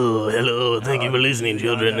 Oh, hello. Thank you for listening,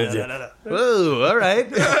 children. Whoa, all right.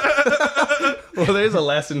 Well, there's a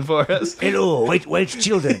lesson for us. Hello, white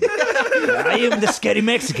children. I am the scary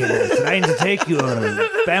Mexican trying to take your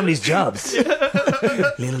family's jobs.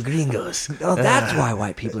 Little gringos. Oh, that's why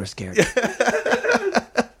white people are scared.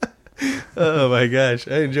 Oh my gosh,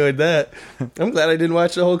 I enjoyed that. I'm glad I didn't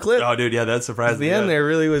watch the whole clip. Oh, dude, yeah, that surprised me. The end there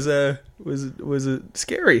really was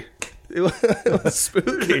scary. It was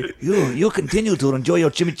spooky. You continue to enjoy your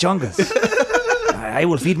chimichangas. I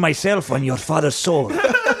will feed myself on your father's soul.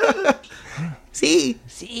 See.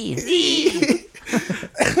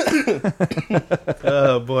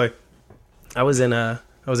 Oh boy, I was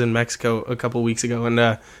in Mexico a couple weeks ago,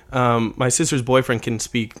 and my sister's boyfriend can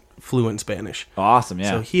speak fluent Spanish. Awesome, yeah.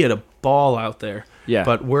 So he had a ball out there. Yeah.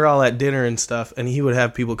 But we're all at dinner and stuff, and he would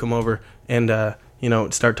have people come over and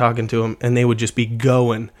start talking to him, and they would just be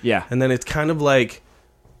going. Yeah. And then it's kind of like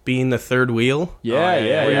being the third wheel. Yeah.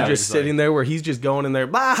 Where you're just sitting there, where he's just going in there,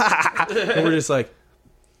 bah! And we're just like,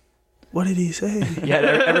 what did he say? Yeah,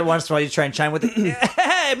 every once in a while you try and chime with it.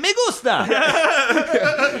 Hey, me gusta.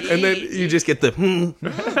 And then you just get the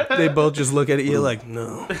They both just look at you like,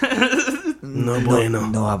 no. No bueno.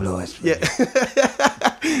 No hablo español. Yeah.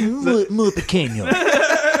 Muy pequeño.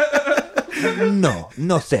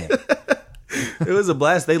 No sé. It was a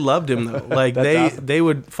blast. They loved him though. Like awesome. they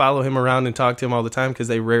would follow him around and talk to him all the time because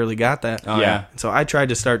they rarely got that. Oh, yeah. So I tried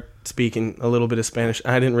to start speaking a little bit of Spanish.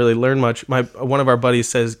 I didn't really learn much. One of our buddies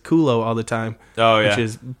says culo all the time. Oh, yeah. Which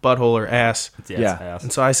is butthole or ass. Yeah.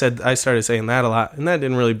 And so I started saying that a lot, and that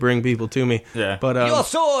didn't really bring people to me. Yeah. But Yo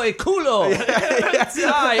soy culo.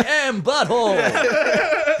 I am butthole.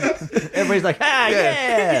 Everybody's like,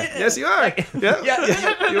 yeah. Yes, you are. Yeah.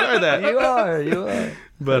 You are that. You are.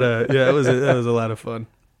 But it was a lot of fun.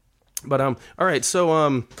 But all right.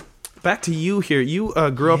 So back to you here. You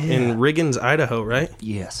grew up in Riggins, Idaho, right?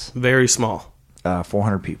 Yes. Very small.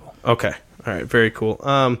 400 people. Okay. All right. Very cool.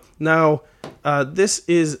 Now, this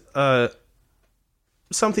is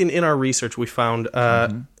something in our research we found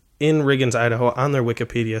in Riggins, Idaho, on their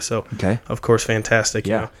Wikipedia. So, of course, fantastic.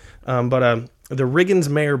 Yeah. But the Riggins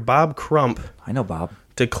mayor, Bob Crump, I know Bob,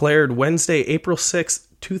 declared Wednesday, April 6th,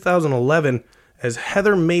 2011, as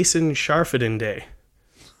Heather Mason Sharfadin Day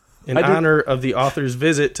in honor of the author's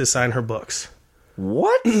visit to sign her books.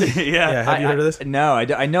 What? Yeah. Have you heard of this? No,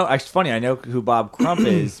 I know. It's funny. I know who Bob Crump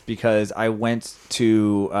is because I went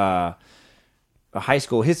to a high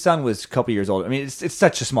school. His son was a couple years old. I mean, it's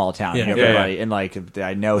such a small town. Yeah. Everybody, and like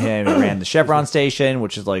I know him. He ran the Chevron station,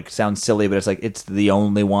 which is like sounds silly, but it's like it's the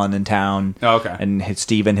only one in town. Oh, okay. And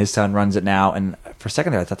Steven, his son, runs it now. And for a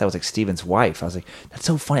second there, I thought that was like Steven's wife. I was like, that's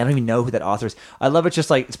so funny. I don't even know who that author is. I love it. Just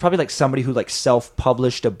like it's probably like somebody who like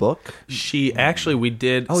self-published a book. She actually, we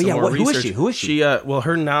did. Oh some yeah, more who is research. she? Who is she? She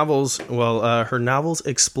her novels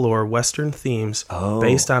explore Western themes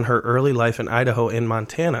based on her early life in Idaho and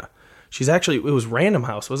Montana. She's actually, it was Random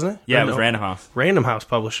House, wasn't it? Yeah, it was Random House. Random House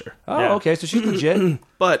publisher. Oh, Yeah. okay. So she's legit.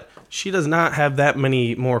 But she does not have that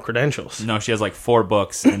many more credentials. No, she has like 4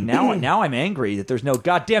 books. And Now I'm angry that there's no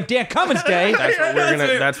goddamn Dan Cummins Day.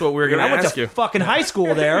 That's what we're gonna I went ask to you. fucking high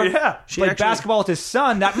school there. Yeah. She played basketball with his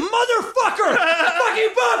son. That motherfucker! Fucking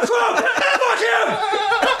Bob Crump! Fuck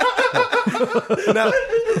him! Now,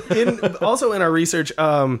 also in our research,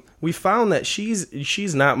 we found that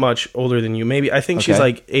she's not much older than you. Maybe I think she's Okay.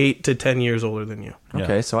 like 8 to 10 years older than you.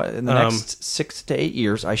 Okay, so in the next 6 to 8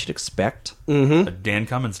 years, I should expect. A Dan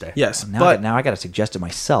Cummins day. Yes, Now, but now I got to suggest it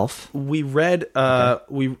myself. we read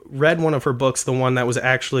one of her books, the one that was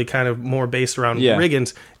actually kind of more based around Yeah.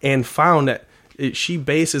 Riggins, and found that she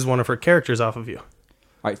bases one of her characters off of you.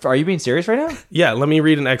 All right, are you being serious right now? Yeah, let me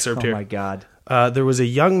read an excerpt Oh here. my god. There was a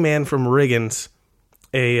young man from Riggins,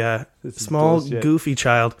 a small, goofy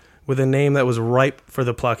child with a name that was ripe for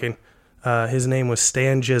the plucking. His name was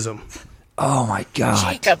Stan Jism. Oh my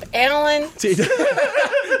god. Jacob Allen.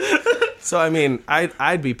 So, I mean,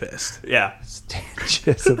 I'd be pissed. Yeah.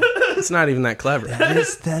 It's not even that clever. That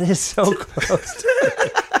is so close.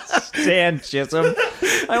 Stan Chisholm.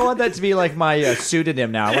 I want that to be like my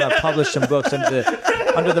pseudonym now. I want to publish some books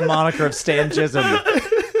under the moniker of Stan Chisholm.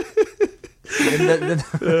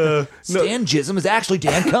 Stan Chisholm is actually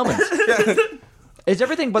Dan Cummins. Is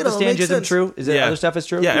everything but the Stan makes Chisholm sense. true? Is other stuff is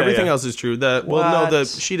true? Yeah, everything yeah. else is true. What?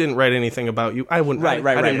 She didn't write anything about you. I wouldn't. Right.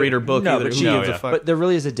 I didn't read her book No, either. but Who she- gives a yeah. fuck? But there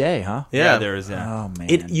really is a day, huh? yeah, there is. Yeah. Oh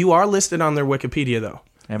man. You are listed on their Wikipedia though.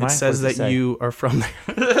 Am I? It says What does it that say? you are from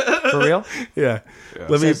there. For real? Yeah. It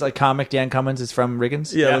Let me. says like comic Dan Cummins is from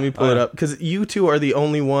Riggins? Yeah, let me pull it up because you two are the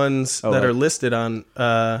only ones that like- are listed on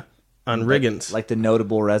Riggins. Like the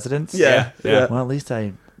notable residents? yeah. Well, at least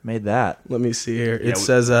I made that. Let me see here. It Yeah,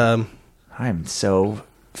 says. I'm so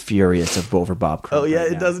furious over Bob Crump. Oh yeah, right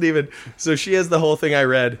it now. doesn't even. So she has the whole thing I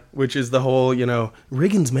read, which is the whole,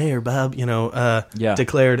 Riggins mayor Bob, Yeah.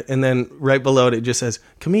 declared, and then right below it just says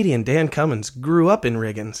comedian Dan Cummins grew up in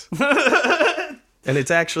Riggins, and it's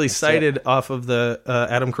actually cited off of the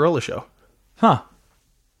Adam Carolla show. Huh.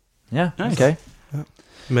 Yeah. Okay.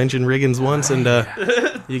 Mention Riggins once, and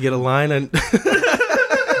you get a line, and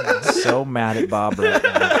So mad at Bob right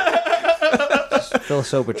now. Just feel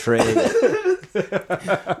so betrayed.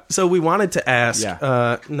 so we wanted to ask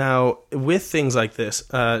Yeah. now with things like this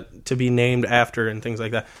to be named after and things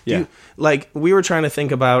like that. Yeah. We were trying to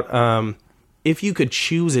think about if you could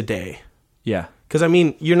choose a day. Yeah. Because, I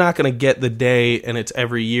mean, you're not going to get the day, and it's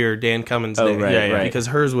every year, Dan Cummins Day. right, Yeah, yeah. right. Because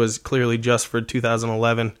hers was clearly just for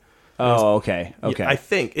 2011. Oh, okay. Okay. I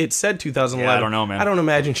think it said 2011. Yeah, I don't know, man. I don't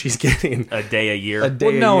imagine she's getting A day a year. a day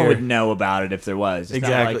well, a no one year. would know about it if there was. It's not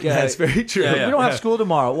Exactly. like, That's very true. We don't have school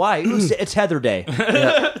tomorrow. Why? It's Heather Day.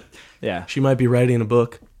 Yeah. She might be writing a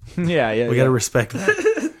book. Yeah. We got to respect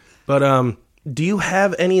that. But do you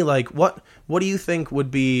have any, what do you think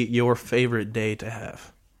would be your favorite day to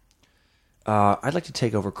have? I'd like to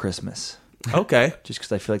take over Christmas. Okay. Just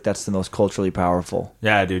because I feel like that's the most culturally powerful.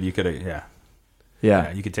 Yeah, dude, you could. Yeah,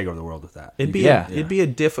 Yeah. you could take over the world with that. It'd be Yeah. it'd be a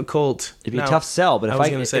difficult. It'd be a tough sell, but if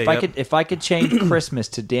I could change Christmas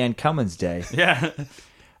to Dan Cummins Day, Yeah.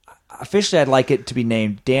 officially I'd like it to be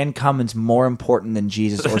named Dan Cummins More Important Than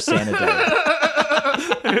Jesus or Santa Day.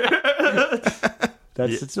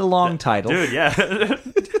 It's a long title. Dude, yeah.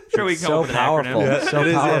 Sure, we can come So up with an powerful. acronym.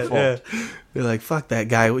 So powerful. You're like, fuck that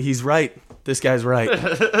guy. He's right. This guy's right.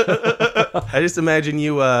 I just imagine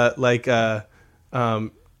you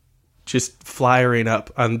just flyering up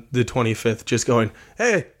on the 25th, just going,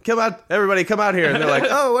 "Hey, come out, everybody, come out here!" And they're like,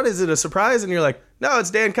 "Oh, what is it? A surprise?" And you're like, "No, it's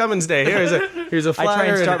Dan Cummins Day. Here's a flyer." I try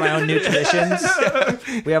and start my own new traditions.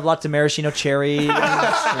 We have lots of maraschino cherry. You're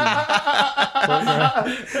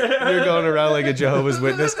going around like a Jehovah's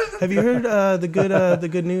Witness. Have you heard the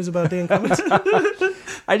good news about Dan Cummins?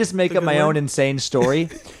 I just make up my one. own insane story.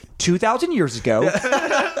 2,000 years ago,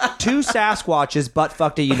 two Sasquatches butt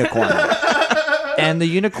fucked a unicorn. And the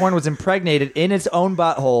unicorn was impregnated in its own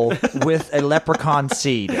butthole with a leprechaun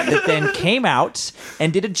seed that then came out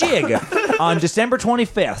and did a jig on December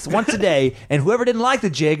 25th, once a day, and whoever didn't like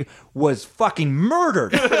the jig was fucking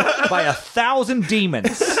murdered by 1,000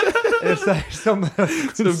 demons. It's like some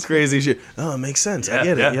crazy shit. Oh, it makes sense. I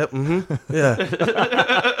get it. yeah. Yep. Mm-hmm.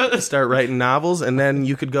 Yeah. Start writing novels, and then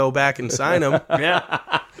you could go back and sign them.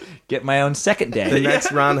 Yeah. get my own second The day.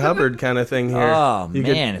 next Ron Hubbard kind of thing here. Oh, You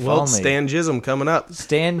man, if well, only. Stan Jism coming up.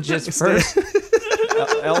 Stan just first.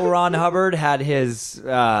 L. Ron Hubbard had his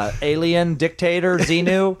alien dictator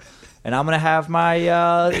Xenu, and I'm gonna have my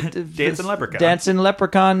Dancing leprechaun. dancing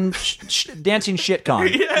leprechaun, dancing shitcon.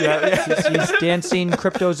 He's dancing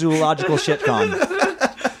cryptozoological shitcon.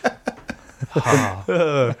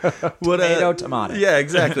 What, Tomato. Yeah,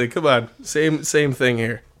 exactly. Come on, same thing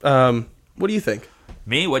here. What do you think?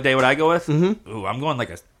 Me? What day would I go with? Mm-hmm. Ooh, I'm going like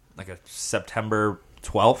a September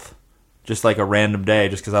 12th. Just like a random day,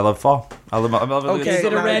 just because I love fall. I love Okay. Is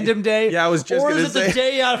it a Now- random day? Yeah, I was just or gonna is it say. the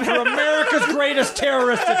day after America's greatest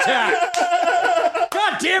terrorist attack?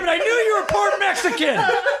 God damn it! I knew you were part Mexican.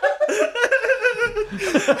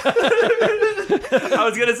 I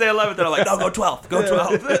was gonna say 11th, and I'm like, no, go 12th. Go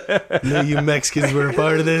 12th. Knew you Mexicans were a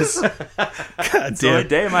part of this. God It's the only damn.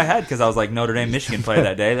 day in my head because I was like, Notre Dame, Michigan play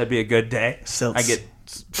that day. That'd be a good day. So- I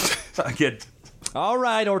get. All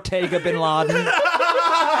right, Ortega bin Laden.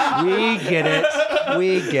 We get it.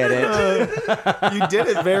 We get it. You did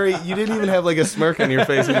it very. You didn't even have like a smirk on your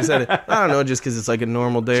face when you said it. I don't know, just because it's like a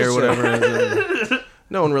normal day or whatever.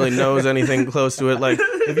 No one really knows anything close to it. Like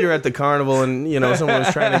if you're at the carnival and someone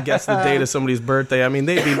was trying to guess the date of somebody's birthday. I mean,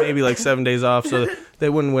 they'd be maybe like 7 days off, so they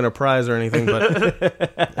wouldn't win a prize or anything. But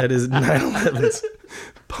that is 9/11's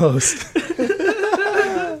post.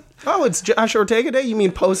 Oh, it's Josh Ortega Day? You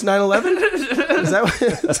mean post 9/11? Is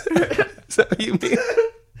that what you mean?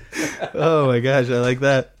 Oh my gosh, I like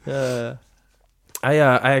that. I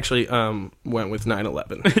actually went with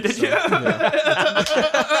 9/11. Did you? Yeah.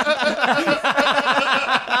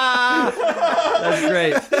 That's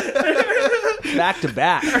great. Back to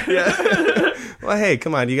back. Yeah. Well, hey,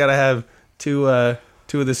 come on, you got to have two of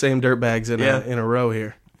the same dirtbags in a row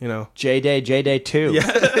here. J Day 2.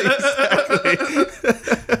 Yeah, exactly.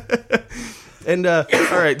 And all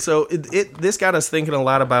right, so this got us thinking a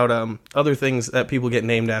lot about other things that people get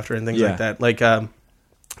named after and things like that.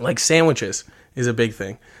 Like sandwiches is a big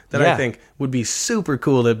thing that I think would be super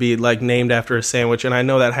cool to be like named after a sandwich. And I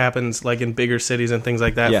know that happens like in bigger cities and things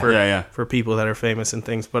like that for people that are famous and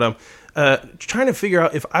things. But trying to figure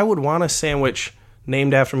out if I would want a sandwich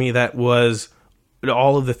named after me that was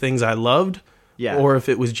all of the things I loved. Yeah. Or if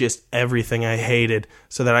it was just everything I hated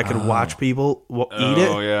so that I could watch people eat it.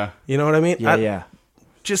 Oh, yeah. You know what I mean? Yeah.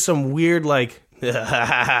 Just some weird, like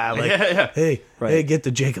hey, get the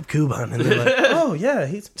Jacob Kuban. And they're like, oh, yeah,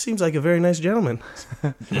 he seems like a very nice gentleman.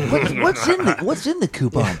 What's in the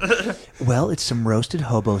coupon? Well, it's some roasted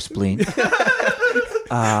hobo spleen with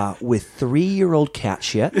 3-year-old cat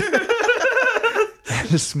shit and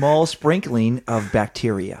a small sprinkling of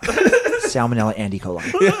bacteria. Salmonella and E.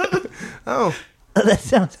 coli. Oh. That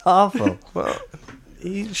sounds awful. Well,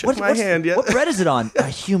 he shook my hand, yeah. What bread is it on? A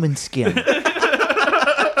human skin.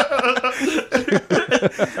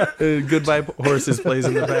 Goodbye Horses plays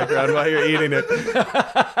in the background while you're eating it.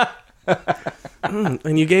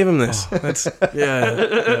 And you gave him this. That's,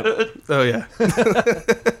 yeah. Oh, yeah.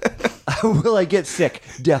 Will I get sick?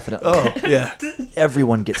 Definitely. Oh, yeah.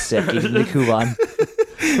 Everyone gets sick eating the coupon.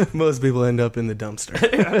 Most people end up in the dumpster.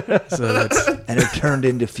 So that's... And are turned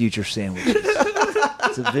into future sandwiches.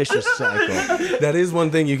 It's a vicious cycle. That is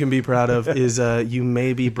one thing you can be proud of is you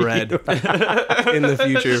may be bred in the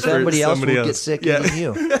future Somebody for else somebody will else. get sick eating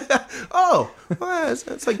you. Oh, well,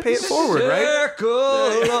 it's like pay it forward, right? Circle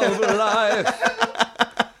of life.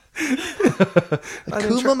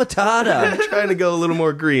 Akuma Matata. I'm trying to go a little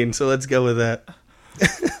more green, so let's go with that.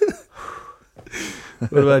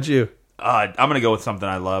 What about you? I'm gonna go with something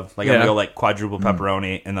I love. Like I'm gonna go like quadruple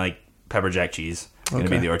pepperoni and like pepper jack cheese. It's gonna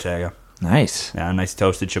be the Ortega. Nice. Yeah, a nice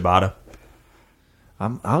toasted ciabatta.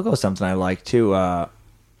 I'll go with something I like too.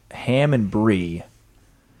 Ham and brie.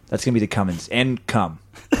 That's gonna be the Cummins and cum.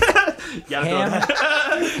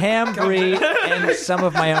 Ham, brie, and some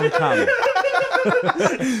of my own cum,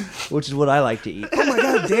 which is what I like to eat. Oh my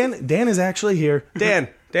God, Dan is actually here. Dan,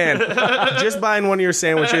 just buying one of your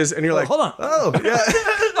sandwiches, and you're like, hold on. Oh, yeah.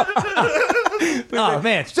 Oh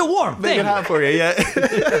man, still warm. Make it hot for you, yeah.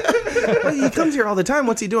 Well, he comes here all the time.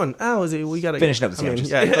 What's he doing? Oh, is he? We gotta Finishing up the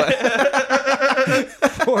sandwiches.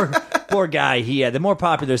 Poor guy. The more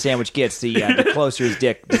popular the sandwich gets, the closer his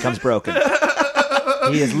dick becomes broken.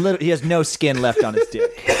 He has no skin left on his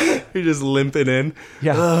dick. You're just limping in.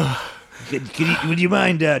 Yeah. Would you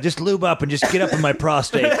mind just lube up and just get up in my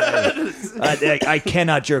prostate? I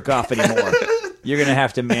cannot jerk off anymore. You're going to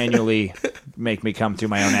have to manually make me come through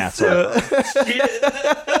my own asshole.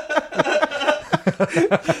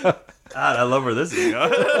 God, I love where this is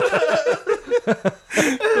going.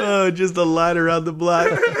 Oh, just a line around the block.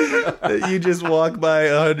 You just walk by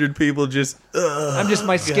 100 people just...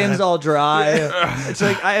 my skin's all dry. It's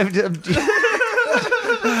like I have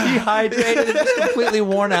dehydrated and just completely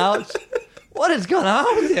worn out. What is going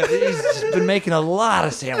on with him? He's just been making a lot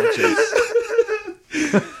of sandwiches.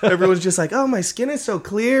 Everyone's just like, oh, my skin is so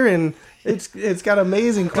clear and it's got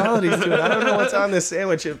amazing qualities to it. I don't know what's on this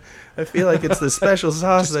sandwich. I feel like it's the special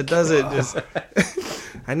sauce that does it. Just,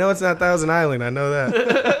 I know it's not Thousand Island. I know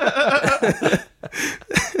that.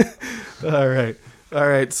 All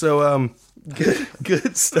right. So,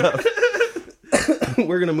 good stuff.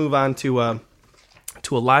 We're gonna move on to a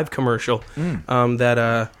live commercial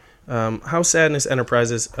that How Sadness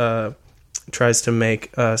Enterprises tries to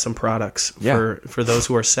make some products for those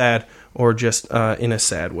who are sad or just in a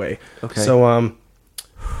sad way. Okay. So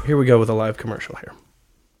Here we go with a live commercial here.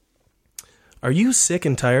 Are you sick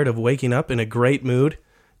and tired of waking up in a great mood?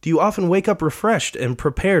 Do you often wake up refreshed and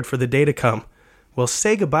prepared for the day to come? Well,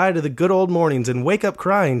 say goodbye to the good old mornings and wake up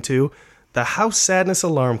crying to the House Sadness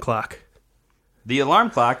Alarm Clock. The alarm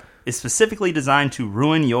clock is specifically designed to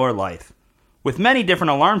ruin your life. With many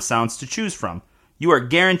different alarm sounds to choose from, you are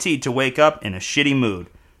guaranteed to wake up in a shitty mood.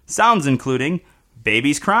 Sounds including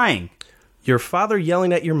babies crying, Your father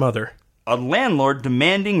yelling at your mother, a landlord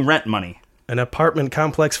demanding rent money, an apartment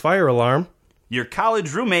complex fire alarm, your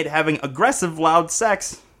college roommate having aggressive loud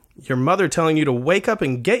sex, your mother telling you to wake up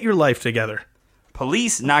and get your life together,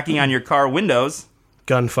 police knocking on your car windows,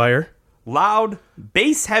 gunfire, loud,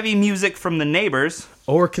 bass-heavy music from the neighbors,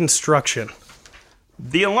 or construction.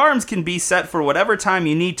 The alarms can be set for whatever time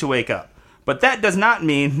you need to wake up, but that does not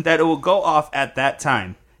mean that it will go off at that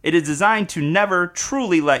time. It is designed to never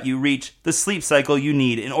truly let you reach the sleep cycle you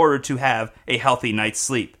need in order to have a healthy night's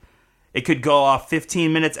sleep. It could go off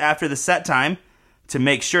 15 minutes after the set time to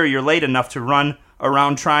make sure you're late enough to run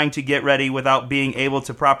around trying to get ready without being able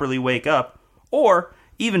to properly wake up, or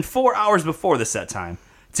even 4 hours before the set time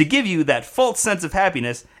to give you that false sense of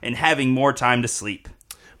happiness and having more time to sleep.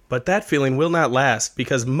 But that feeling will not last,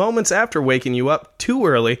 because moments after waking you up too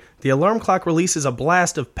early, the alarm clock releases a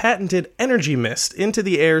blast of patented energy mist into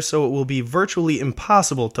the air, so it will be virtually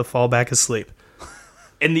impossible to fall back asleep.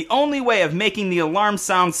 And the only way of making the alarm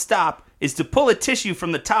sound stop is to pull a tissue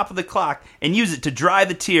from the top of the clock and use it to dry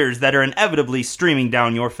the tears that are inevitably streaming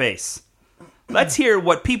down your face. Let's hear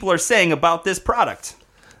what people are saying about this product.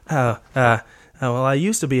 Well, I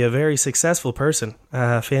used to be a very successful person.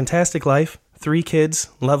 Fantastic life, 3 kids,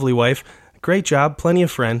 lovely wife, great job, plenty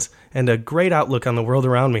of friends, and a great outlook on the world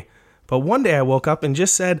around me. But one day I woke up and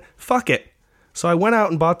just said, fuck it. So I went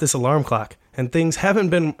out and bought this alarm clock, and things haven't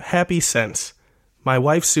been happy since. My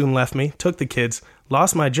wife soon left me, took the kids,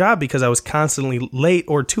 lost my job because I was constantly late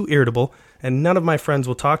or too irritable, and none of my friends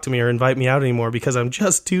will talk to me or invite me out anymore because I'm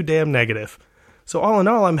just too damn negative. So all in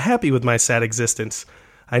all, I'm happy with my sad existence.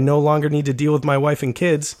 I no longer need to deal with my wife and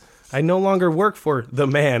kids. I no longer work for the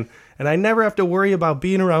man, and I never have to worry about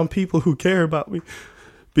being around people who care about me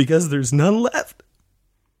because there's none left.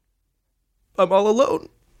 I'm all alone.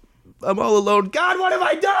 I'm all alone. God, what have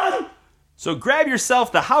I done? So grab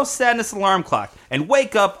yourself the House Sadness Alarm Clock and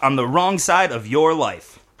wake up on the wrong side of your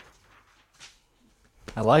life.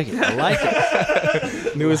 I like it. I like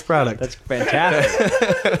it. Newest product. That's fantastic.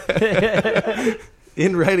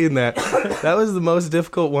 In writing that was the most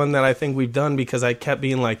difficult one that I think we've done, because I kept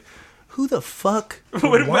being like, who the fuck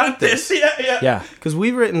would want this? Yeah. Because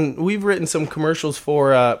we've written some commercials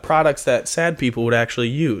for products that sad people would actually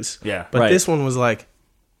use. Yeah. But this one was like,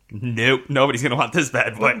 nope, nobody's going to want this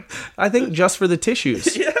bad boy. I think just for the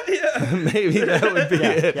tissues. Yeah. Maybe that would be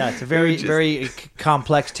it. Yeah, it's a very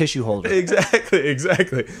complex tissue holder.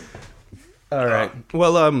 Exactly. All right.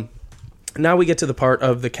 Well, now we get to the part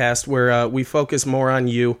of the cast where we focus more on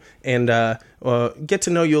you and get to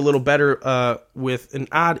know you a little better with an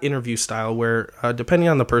odd interview style where, depending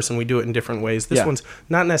on the person, we do it in different ways. This one's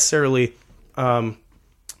not necessarily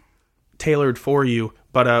tailored for you,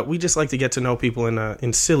 but we just like to get to know people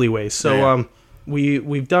in silly ways. So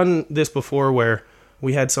we've done this before where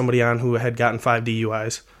we had somebody on who had gotten 5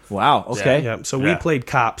 DUIs. Wow, okay. Yeah. So we played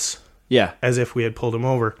cops. Yeah. As if we had pulled him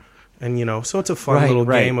over. And, so it's a fun little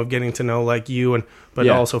game of getting to know, like, you, but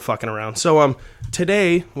also fucking around. So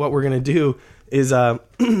today, what we're going to do is,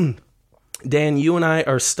 Dan, you and I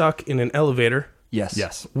are stuck in an elevator.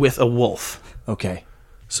 Yes. With a wolf. Okay.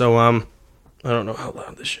 So, I don't know how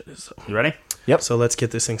loud this shit is. So. You ready? Yep. So let's get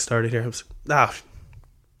this thing started here.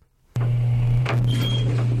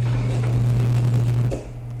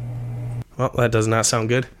 Well, that does not sound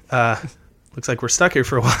good. Looks like we're stuck here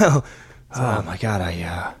for a while. Oh, my God.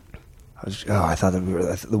 I thought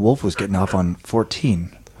that the wolf was getting off on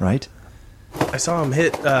 14, right? I saw him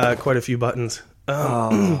hit quite a few buttons.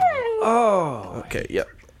 Okay, yeah.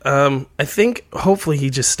 I think hopefully he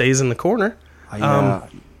just stays in the corner. Yeah.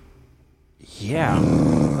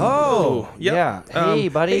 Oh, yep. yeah. Hey,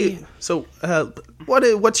 buddy. Hey, so,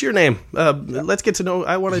 what's your name? Let's get to know.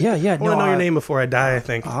 I want to. I want to know your name before I die. I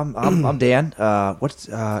think. I'm Dan. What's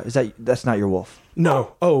is that? That's not your wolf.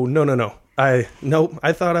 No. Oh, no. I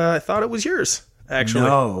thought it was yours.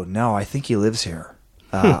 Actually. No. I think he lives here.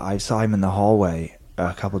 I saw him in the hallway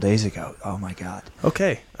a couple days ago. Oh my God.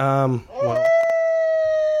 Okay. Well.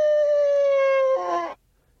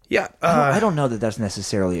 Yeah. I don't know that that's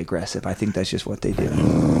necessarily aggressive. I think that's just what they do.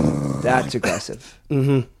 That's aggressive.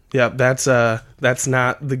 Mm-hmm. Yeah, that's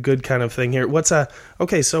not the good kind of thing here. What's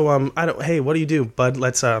okay, so hey, what do you do, bud?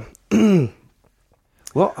 Let's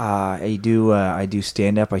Well, I do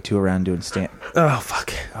stand up. I tour around doing stand. Oh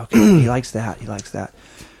fuck. Okay, he likes that.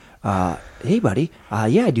 Hey, buddy.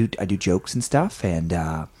 Yeah, I do jokes and stuff, and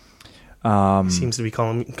Seems to be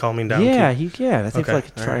calming down. Yeah, I think Okay,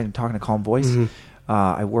 like all right. talking a calm voice.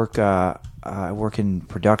 I work in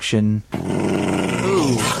production.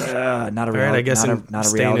 Not a All right, I guess not a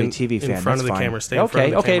staying reality TV fan. in front That's of the fine. camera. Stay in front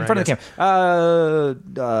of the okay, camera, in front of the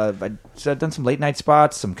camera. I've done some late night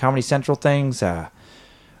spots, some Comedy Central things. Working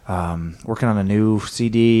on a new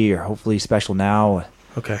CD or hopefully special now.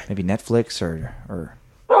 Okay. Maybe Netflix or.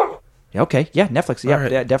 Yeah, okay, yeah, Netflix. Yeah,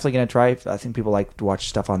 right. yeah, definitely gonna try. I think people like to watch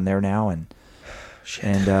stuff on there now, and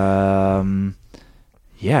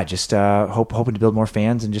yeah, just hoping to build more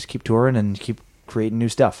fans and just keep touring and keep creating new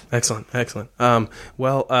stuff. Excellent.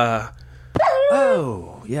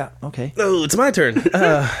 Oh, yeah, okay. Oh, it's my turn.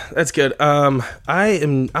 That's good. I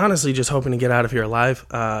am honestly just hoping to get out of here alive.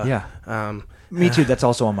 Yeah. Me too. That's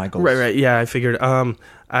also on my goals. Right. Yeah, I figured.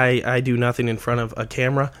 I do nothing in front of a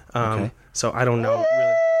camera. Okay. So I don't know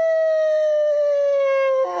really.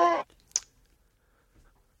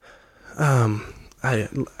 I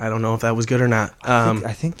don't know if that was good or not.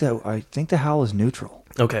 I think the howl is neutral.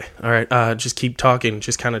 Okay. All right. Just keep talking.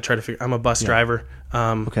 Just kind of try to figure. I'm a bus driver.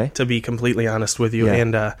 Okay. To be completely honest with you, Yeah.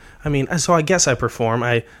 and I mean, so I guess I perform.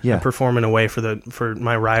 I perform in a way for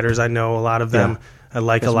my riders. I know a lot of them. Yeah. I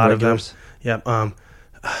like Got a some lot regulars. of them. Yep.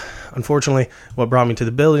 Unfortunately, what brought me to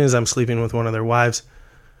the building is I'm sleeping with one of their wives.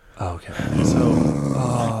 Okay.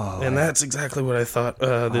 So, and that's exactly what I thought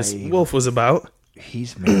this wolf was about.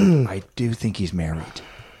 He's married. I do think he's married.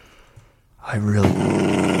 I really.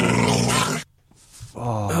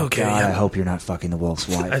 Oh, Okay, God, yeah. I hope you're not fucking the wolf's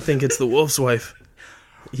wife. I think it's the wolf's wife.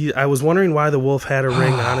 I was wondering why the wolf had a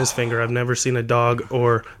ring on his finger. I've never seen a dog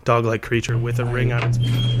or dog-like creature with a ring on its.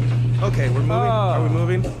 Okay, we're moving. Are we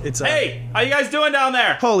moving? It's Hey, how you guys doing down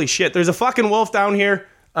there? Holy shit! There's a fucking wolf down here.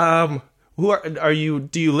 Who are you?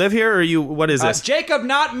 Do you live here, or are you? What is this? Jacob,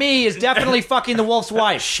 not me, is definitely fucking the wolf's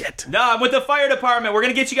wife. Shit! No, I'm with the fire department. We're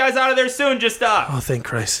gonna get you guys out of there soon. Just Oh, thank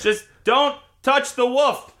Christ! just don't touch the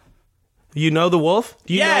wolf. You know the wolf?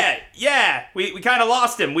 Do you know? Yeah. We kind of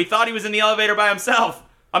lost him. We thought he was in the elevator by himself.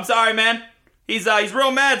 I'm sorry, man. He's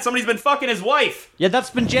real mad. Somebody's been fucking his wife. Yeah, that's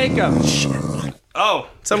been Jacob. Oh,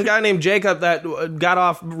 Some guy named Jacob that got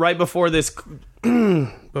off right before this closed.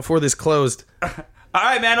 all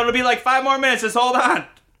right, man. It'll be like 5 more minutes. Just hold on.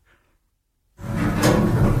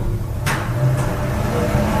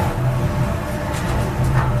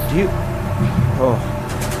 Do you? Oh.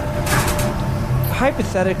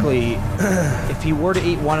 Hypothetically, if he were to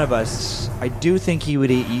eat one of us, I do think he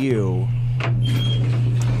would eat you.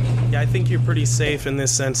 Yeah, I think you're pretty safe in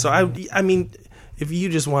this sense. So I mean, if you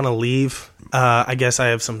just want to leave, I guess I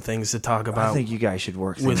have some things to talk about I think you guys should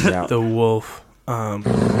work with things out. the wolf.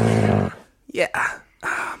 Yeah.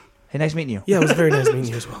 Hey, nice meeting you. Yeah, it was very nice meeting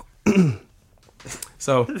you as well.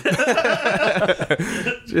 So,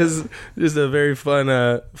 just a very fun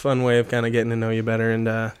way of kind of getting to know you better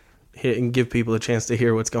and give people a chance to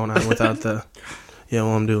hear what's going on without the. Yeah,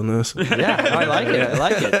 well, I'm doing this. Yeah, no, I like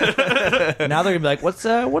it. Now they're gonna be like, "What's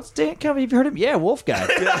Dan Cummins? Have you heard him? Yeah, Wolf guy.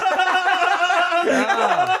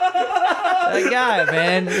 That guy,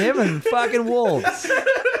 man, him and fucking wolves.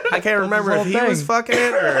 I can't remember if he was fucking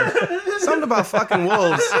it or something about fucking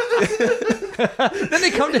wolves. Then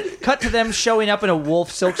they cut to them showing up in a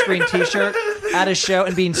wolf silkscreen T-shirt at a show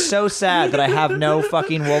and being so sad that I have no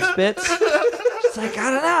fucking wolf spits. It's like,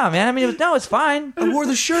 I don't know, man. I mean, it's fine. I wore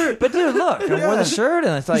the shirt, But dude, look, I wore the shirt,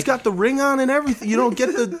 and it's like, he's got the ring on and everything. You don't get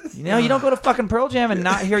the. you know, you don't go to fucking Pearl Jam and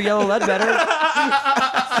not hear Yellow Ledbetter.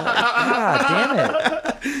 God damn it!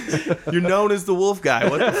 You're known as the wolf guy.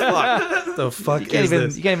 What the fuck? The fuck You can't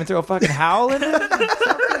even throw a fucking howl in it.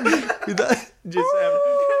 Just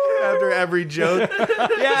after every joke.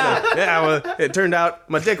 Yeah. Yeah, well, it turned out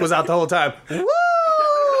my dick was out the whole time. Woo!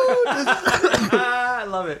 I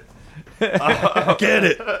love it. Get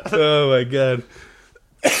it. Oh my god.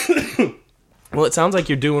 Well, it sounds like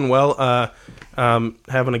you're doing well,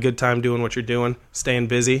 having a good time doing what you're doing, staying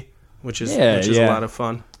busy, which is a lot of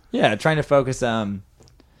fun. Yeah, trying to focus trying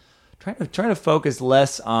to focus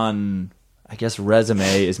less on, I guess,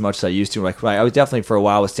 resume as much as I used to. Like I was definitely for a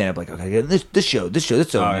while with stand up like, okay, this show,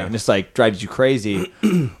 and it's like drives you crazy.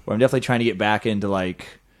 Where I'm definitely trying to get back into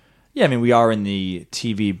like, yeah, I mean, we are in the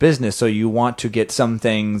TV business, so you want to get some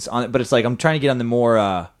things on it, but it's like I'm trying to get on the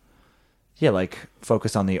more like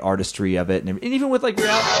focus on the artistry of it, and even with like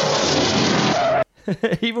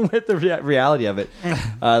even with the reality of it,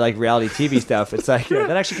 like reality TV stuff, it's like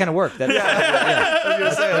that actually kind of worked. That's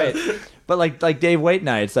great. But like Dave Waite and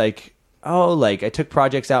I, it's like, oh, like I took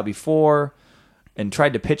projects out before, and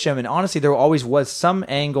tried to pitch them. And honestly, there always was some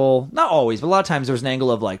angle, not always, but a lot of times there was an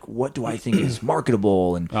angle of like, what do I think is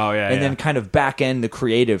marketable? And then kind of back end the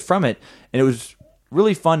creative from it. And it was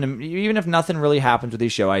really fun. Even if nothing really happens with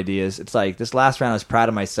these show ideas, it's like this last round I was proud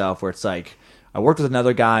of myself where it's like I worked with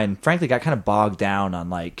another guy and frankly got kind of bogged down on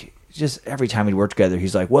like just every time we'd work together,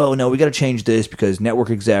 he's like, well, no, we got to change this because network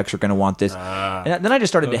execs are going to want this. And then I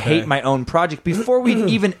just started to hate my own project before we'd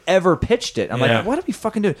even ever pitched it. I'm like, what did we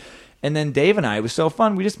fucking do? And then Dave and I, it was so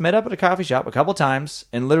fun. We just met up at a coffee shop a couple times.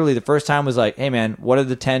 And literally the first time was like, hey, man, what are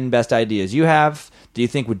the 10 best ideas you have? Do you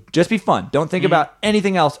think would just be fun? Don't think about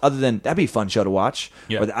anything else other than that'd be a fun show to watch.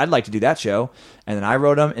 Or I'd like to do that show. And then I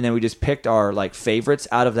wrote them. And then we just picked our like favorites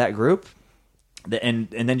out of that group. And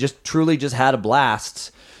then just truly just had a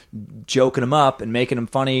blast joking them up and making them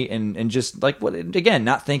funny and just like again,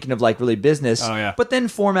 not thinking of like really business, but then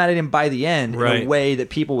formatting them by the end in a way that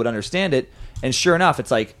people would understand it. And sure enough, it's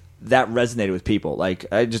like that resonated with people. Like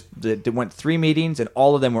it went 3 meetings and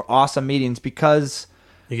all of them were awesome meetings because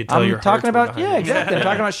you could tell I'm talking about exactly. I'm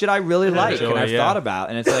talking about shit I really like and I've thought about,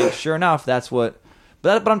 and it's like sure enough, that's what.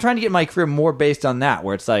 But I'm trying to get my career more based on that,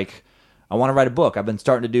 where it's like I want to write a book. I've been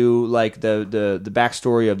starting to do like the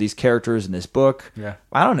backstory of these characters in this book. Yeah,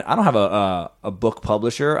 I don't have a book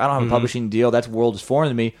publisher. I don't have a publishing deal. That's world is foreign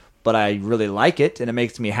to me. But I really like it, and it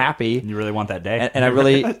makes me happy. You really want that day, and I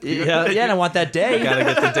really, and I want that day. You gotta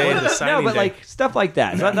get the day of the signing. No, but like stuff like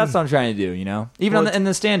that. So that's what I'm trying to do. You know, even in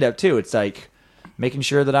the stand up too. It's like making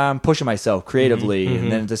sure that I'm pushing myself creatively,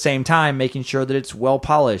 and then at the same time making sure that it's well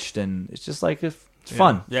polished, and it's just like it's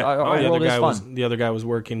fun. Yeah, the other guy was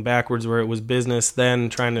working backwards, where it was business, then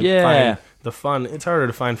trying to find the fun. It's harder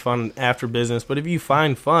to find fun after business, but if you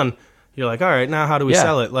find fun, you're like, all right, now how do we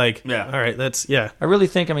sell it? Like, all right, that's I really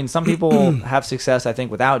think. I mean, some people have success, I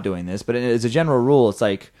think, without doing this, but as a general rule, it's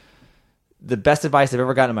like the best advice I've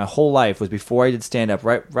ever gotten in my whole life was before I did stand up.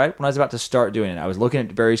 Right when I was about to start doing it, I was looking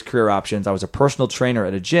at various career options. I was a personal trainer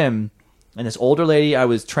at a gym, and this older lady I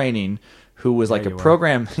was training, who was like a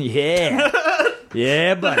program,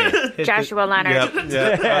 yeah, buddy. Joshua Leonard. Yep.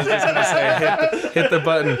 I was just gonna say, hit the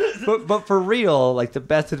button. But for real, like the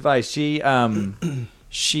best advice, she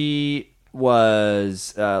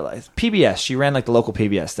was PBS. She ran like the local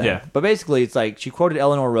PBS thing. Yeah. But basically, it's like she quoted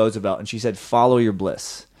Eleanor Roosevelt, and she said, "Follow your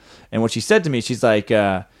bliss." And what she said to me, she's like,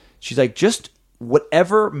 just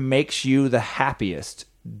whatever makes you the happiest.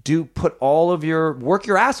 Put all of work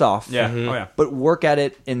your ass off. Yeah. But work at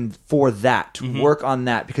it for that. Work on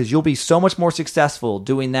that, because you'll be so much more successful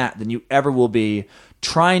doing that than you ever will be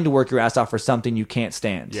trying to work your ass off for something you can't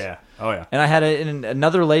stand. Yeah. Oh yeah. And I had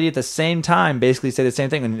another lady at the same time basically say the same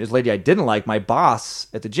thing. And this lady I didn't like, my boss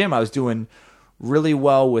at the gym, I was doing really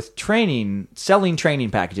well with selling training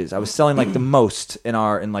packages. I was selling like the most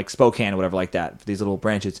in like Spokane or whatever like that, for these little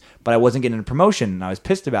branches, but I wasn't getting a promotion, and I was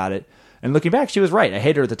pissed about it. And looking back, she was right. I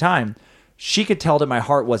hated her at the time. She could tell that my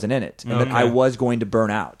heart wasn't in it, and that I was going to burn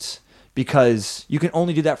out, because you can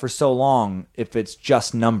only do that for so long if it's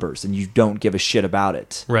just numbers and you don't give a shit about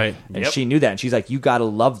it. Right. And she knew that, and she's like, you got to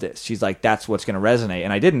love this. She's like, that's what's going to resonate.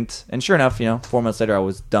 And I didn't. And sure enough, 4 months later, I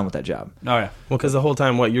was done with that job. Oh yeah. Well, because the whole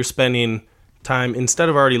time, you're spending time, instead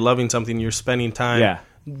of already loving something, you're spending time. Yeah.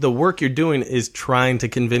 The work you're doing is trying to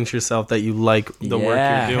convince yourself that you like the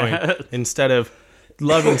work you're doing, instead of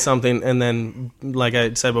loving something and then, like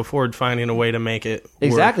I said before, finding a way to make it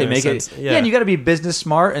exactly work make it. Yeah, and you got to be business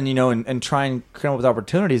smart, and and try and come up with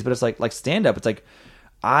opportunities. But it's like stand up. It's like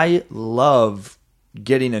I love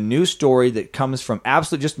getting a new story that comes from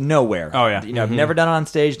absolutely just nowhere. Oh yeah. I've never done it on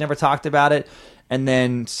stage, never talked about it. And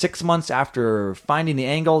then 6 months after finding the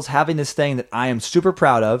angles, having this thing that I am super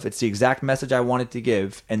proud of, it's the exact message I wanted to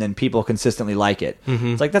give, and then people consistently like it.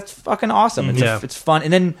 It's like, that's fucking awesome. It's fun.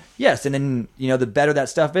 And then, the better that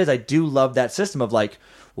stuff is, I do love that system of like,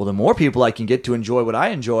 well, the more people I can get to enjoy what I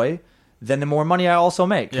enjoy, then the more money I also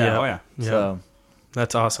make. Yeah. Oh yeah. So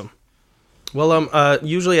that's awesome. Well,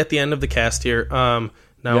 usually at the end of the cast here,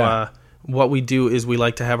 what we do is we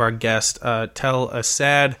like to have our guest tell a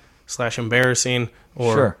sad / embarrassing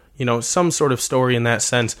or some sort of story in that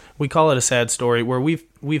sense. We call it a sad story, where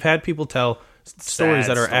we've had people tell stories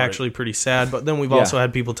that are actually pretty sad, but then we've also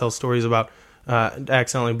had people tell stories about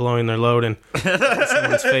accidentally blowing their load in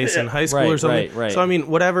someone's face in high school or something. Right. So I mean,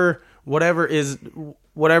 whatever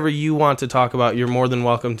you want to talk about, you're more than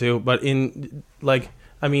welcome to. But I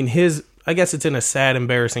guess it's in a sad,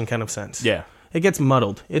 embarrassing kind of sense. Yeah, it gets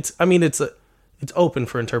muddled. It's open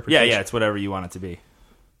for interpretation. Yeah, it's whatever you want it to be.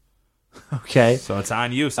 Okay. So it's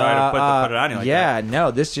on you. Sorry to put it on you like that.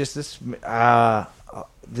 No, this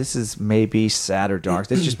is maybe sad or dark.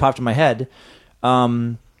 This just popped in my head.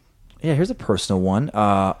 Here's a personal one.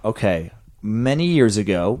 Okay. many years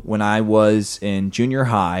ago, when I was in junior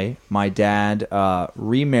high, my dad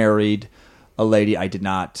remarried a lady I did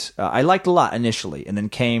not... I liked a lot initially, and then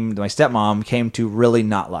my stepmom came to really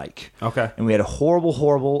not like. Okay. And we had a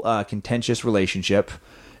horrible, contentious relationship.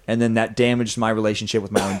 And then that damaged my relationship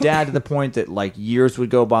with my own dad to the point that like years would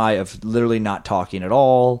go by of literally not talking at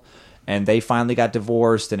all. And they finally got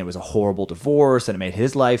divorced, and it was a horrible divorce, and it made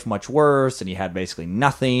his life much worse, and he had basically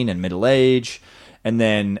nothing in middle age. And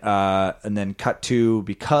then cut to,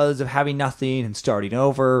 because of having nothing and starting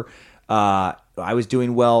over, I was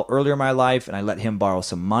doing well earlier in my life, and I let him borrow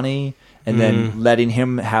some money, and then letting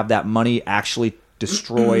him have that money actually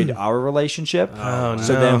destroyed our relationship. Oh,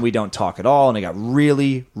 so no. then we don't talk at all, and it got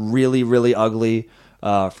really, really, really ugly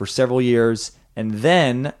for several years. And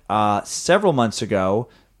then several months ago,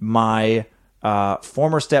 my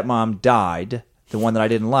former stepmom died, the one that I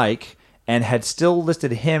didn't like, and had still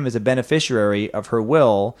listed him as a beneficiary of her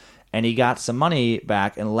will, and he got some money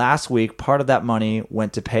back. And last week, part of that money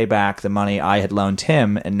went to pay back the money I had loaned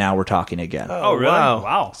him, and now we're talking again. Oh, really? Wow.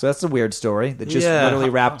 Wow. So that's a weird story that just Yeah. literally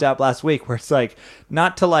wrapped up last week, where it's like,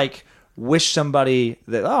 not to like wish somebody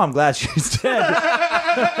that, oh, I'm glad she's dead.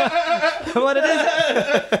 But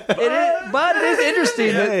it is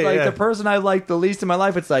interesting that like the person I liked the least in my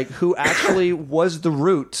life, it's like who actually was the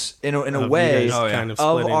root in a way you guys kind of of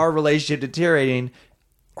splitting. our relationship deteriorating.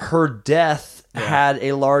 Her death had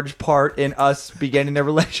a large part in us beginning a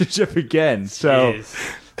relationship again. So Jeez.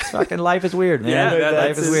 fucking life is weird, man. Yeah,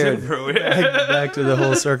 life that's is weird. super weird. Back to the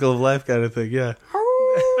whole circle of life kind of thing. Yeah.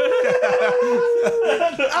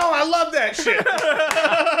 Oh, I love that shit.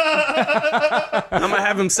 I'm gonna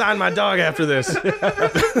have him sign my dog after this.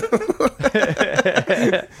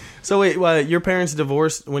 So wait, your parents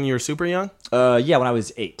divorced when you were super young? Yeah, when I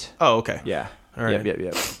was 8. Oh, okay. Yeah. All right.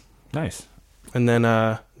 Yep. Nice. And then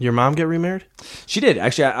your mom get remarried? She did.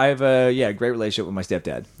 Actually, I have a great relationship with my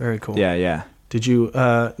stepdad. Very cool. Yeah. Did you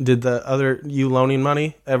did the other you loaning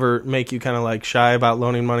money ever make you kind of like shy about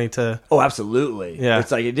loaning money to? Oh, absolutely. Yeah.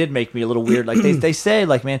 It's like it did make me a little weird. Like they say,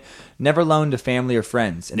 like, man, never loan to family or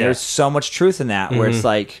friends. And there's so much truth in that where it's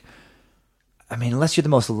like, I mean, unless you're the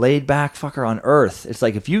most laid back fucker on earth, it's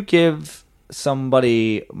like if you give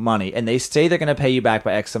somebody money and they say they're going to pay you back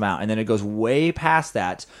by X amount, and then it goes way past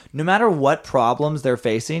that, no matter what problems they're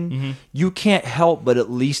facing, you can't help but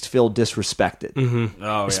at least feel disrespected.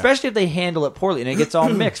 Oh, Especially if they handle it poorly, and it gets all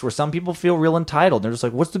mixed where some people feel real entitled. They're just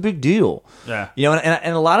like, what's the big deal? Yeah. You know,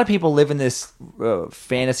 and a lot of people live in this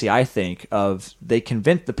fantasy, I think, of they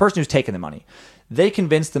convince the person who's taking the money, they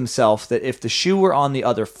convince themselves that if the shoe were on the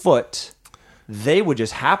other foot, they would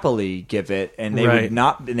just happily give it, and they would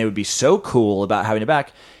not, and they would be so cool about having it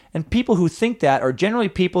back. And people who think that are generally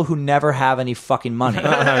people who never have any fucking money.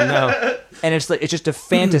 No. And it's like, it's just a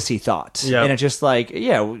fantasy thought. Yep. And it's just like,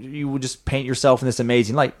 yeah, you would just paint yourself in this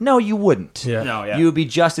amazing light. No, you wouldn't. Yeah. No, yeah. You would be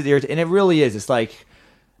just as irritated. And it really is. It's like,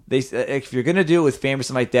 if you're gonna do it with family or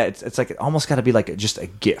something like that, it's like it almost got to be like just a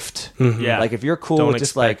gift. Yeah. Like if you're cool Don't with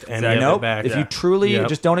just like, expect any of it nope, back. if Yeah. you truly Yep.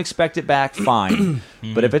 just don't expect it back, fine.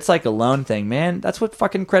 But if it's like a loan thing, man, that's what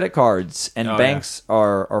fucking credit cards and banks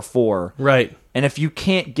are for. Right. And if you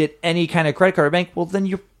can't get any kind of credit card or bank, well, then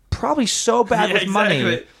you're probably so bad with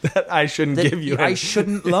money That I shouldn't that give you. I any.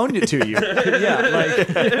 shouldn't loan it to you. Yeah, like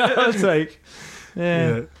it's like,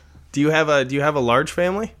 Yeah. Do you have a large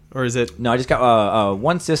family, or is it? no, I just got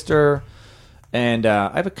one sister, and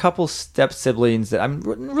I have a couple step siblings that I'm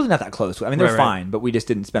really not that close with. I mean, they're Right. fine, but we just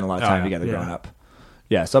didn't spend a lot of time yeah. together Yeah. growing up.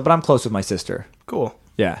 Yeah, so but I'm close with my sister. Cool.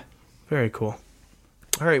 Yeah. Very cool.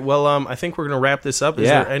 All right. Well, I think we're gonna wrap this up. Is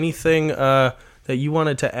Yeah. there anything that you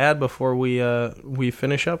wanted to add before we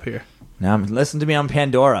finish up here? Now listen to me on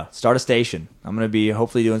Pandora. Start a station. I'm gonna be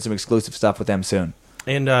hopefully doing some exclusive stuff with them soon.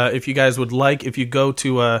 And if you guys would like, if you go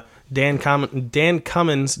to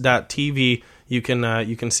dancummins.tv, you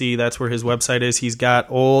can see that's where his website is. He's got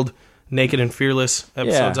old Naked and Fearless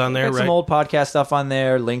episodes on there, got right? some old podcast stuff on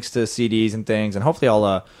there, links to CDs and things, and hopefully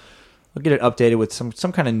I'll get it updated with some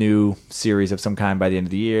kind of new series of some kind by the end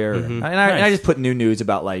of the year. And I just put new news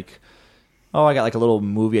about like, I got like a little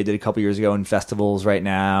movie I did a couple years ago in festivals right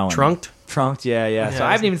now. And Trunked, yeah. So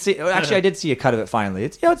I haven't even seen. Actually, I did see a cut of it finally.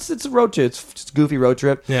 It's it's a road trip. It's just a goofy road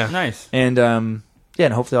trip. Yeah. Nice. And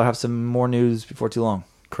and hopefully I'll have some more news before too long.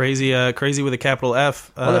 Crazy with a capital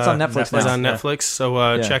F. That's on Netflix It's now. on Netflix,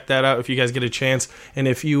 so check that out if you guys get a chance. And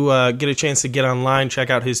if you get a chance to get online, check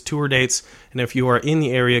out his tour dates. And if you are in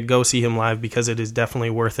the area, go see him live because it is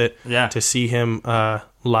definitely worth it to see him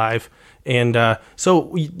live. And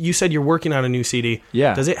so you said you're working on a new CD.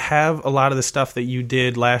 Yeah. Does it have a lot of the stuff that you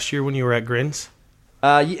did last year when you were at Grins?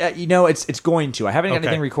 You know, it's going to. I haven't got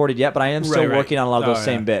anything recorded yet, but I am still working on a lot of those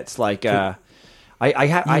same bits. Like,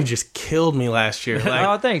 I just killed me last year. Like,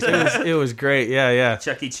 oh, thanks. It was great. Yeah.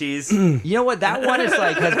 Chuck E. Cheese. You know what? That one is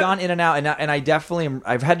like has gone in and out, and I definitely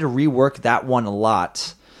I've had to rework that one a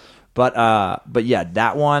lot. But yeah,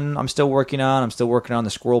 that one I'm still working on. I'm still working on the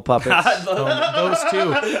squirrel puppets. Those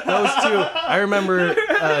two. I remember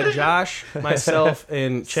Josh, myself,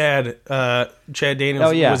 and Chad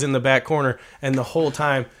Daniels was in the back corner, and the whole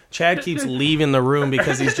time Chad keeps leaving the room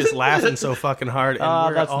because he's just laughing so fucking hard,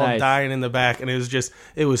 and we're all dying in the back, and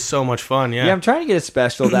it was so much fun. Yeah, I'm trying to get a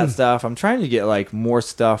special of that stuff. I'm trying to get like more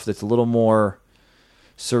stuff that's a little more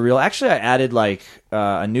surreal. Actually, I added like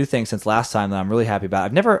a new thing since last time that I'm really happy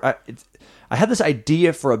about. I had this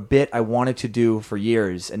idea for a bit I wanted to do for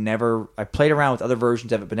years, and I played around with other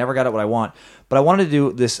versions of it, but never got it what I want. But I wanted to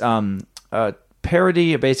do this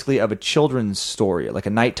parody, basically, of a children's story, like a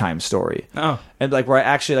nighttime story. Oh, and like where I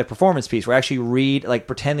actually like performance piece, where I actually read, like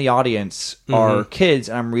pretend the audience are kids,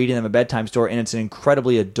 and I'm reading them a bedtime story, and it's an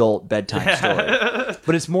incredibly adult bedtime story.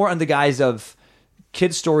 But it's more on the guise of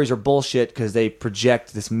kids' stories are bullshit because they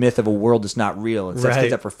project this myth of a world that's not real. It sets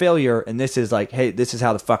kids up for failure, and this is like, hey, this is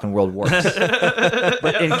how the fucking world works.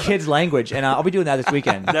 But in kids' language, and I'll be doing that this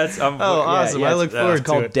weekend. That's awesome. I look forward to it. It's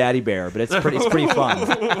called Daddy Bear, but it's pretty fun.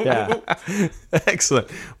 Yeah. Excellent.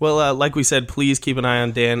 Well, like we said, please keep an eye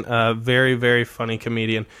on Dan. Very, very funny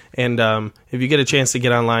comedian. And if you get a chance to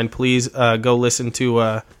get online, please go listen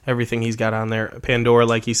to everything he's got on there. Pandora,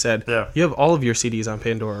 like he said. Yeah. You have all of your CDs on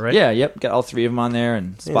Pandora, right? Yeah, yep. Got all 3 of them on there,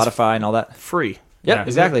 and Spotify and all that. Free. Yep,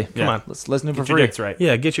 exactly. Come on. Let's listen to it for free. Get your dicks right.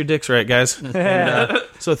 Yeah, get your dicks right, guys. And,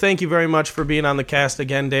 so thank you very much for being on the cast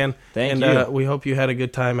again, Dan. Thank you. And we hope you had a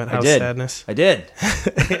good time at House Sadness. I did.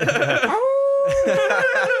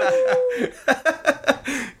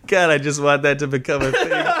 God, I just want that to become a thing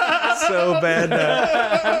so bad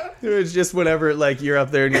now. It's just whenever like you're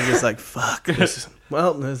up there and you're just like, fuck.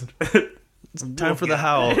 It's time for the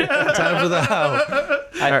howl. Time for the howl.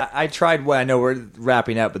 I tried. Well, I know we're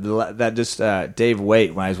wrapping up, but that just Dave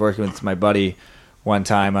Waite, when I was working with my buddy one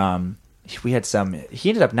time, we had some. He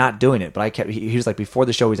ended up not doing it, but I kept. He was like, before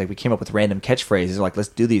the show, he's like, we came up with random catchphrases, like, let's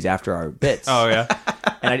do these after our bits. Oh yeah.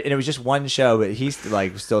 And it was just one show, but he's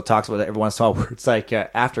like still talks about it every once in a while. Where it's like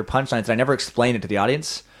after punchlines, and I never explained it to the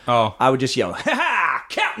audience. Oh, I would just yell, "Ha ha,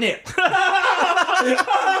 catnip!"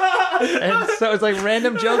 And so it's like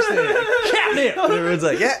random jokes there. Catnip! And everyone's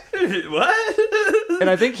like, yeah. What? And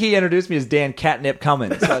I think he introduced me as Dan Catnip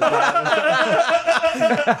Cummins. So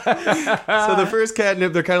the first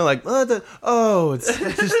Catnip, they're kind of like, it's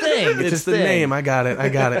his thing. It's the name. I got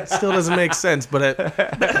it. Still doesn't make sense, but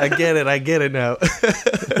I get it now.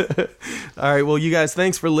 All right, well, you guys,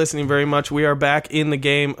 thanks for listening very much. We are back in the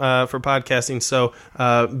game for podcasting, so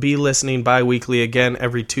be listening bi-weekly again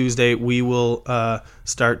every Tuesday. We will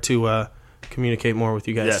start to communicate more with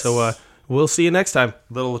you guys. Yes. So we'll see you next time.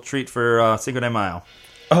 Little treat for Cinco de Mayo.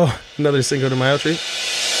 Oh, another Cinco de Mayo treat?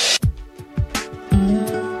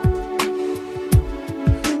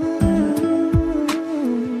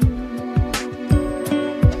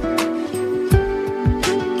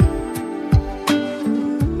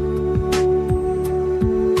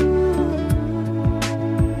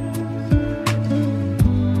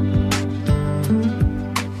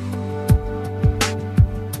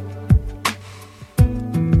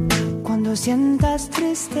 Sientas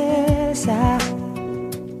tristeza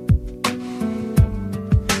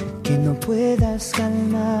que no puedas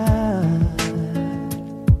calmar,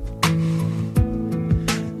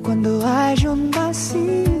 cuando hay un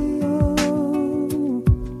vacío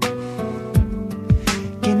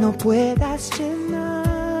que no puedas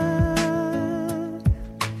llenar,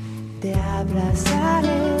 te abrazaré,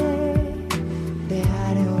 te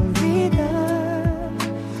haré olvidar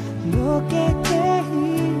lo que te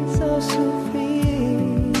hizo sufrir.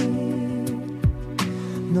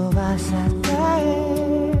 No vas a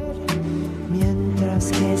caer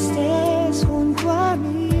mientras que estés junto a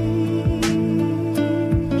mí.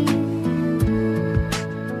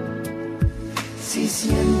 Si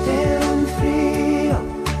siente un frío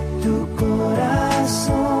tu corazón,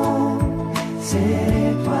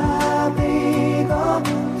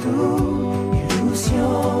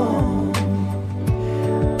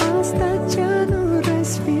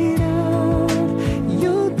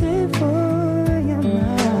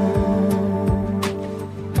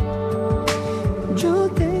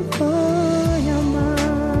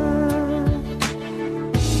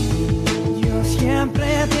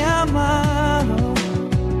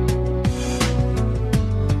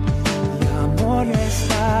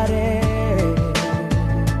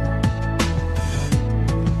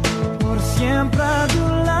 I'm proud to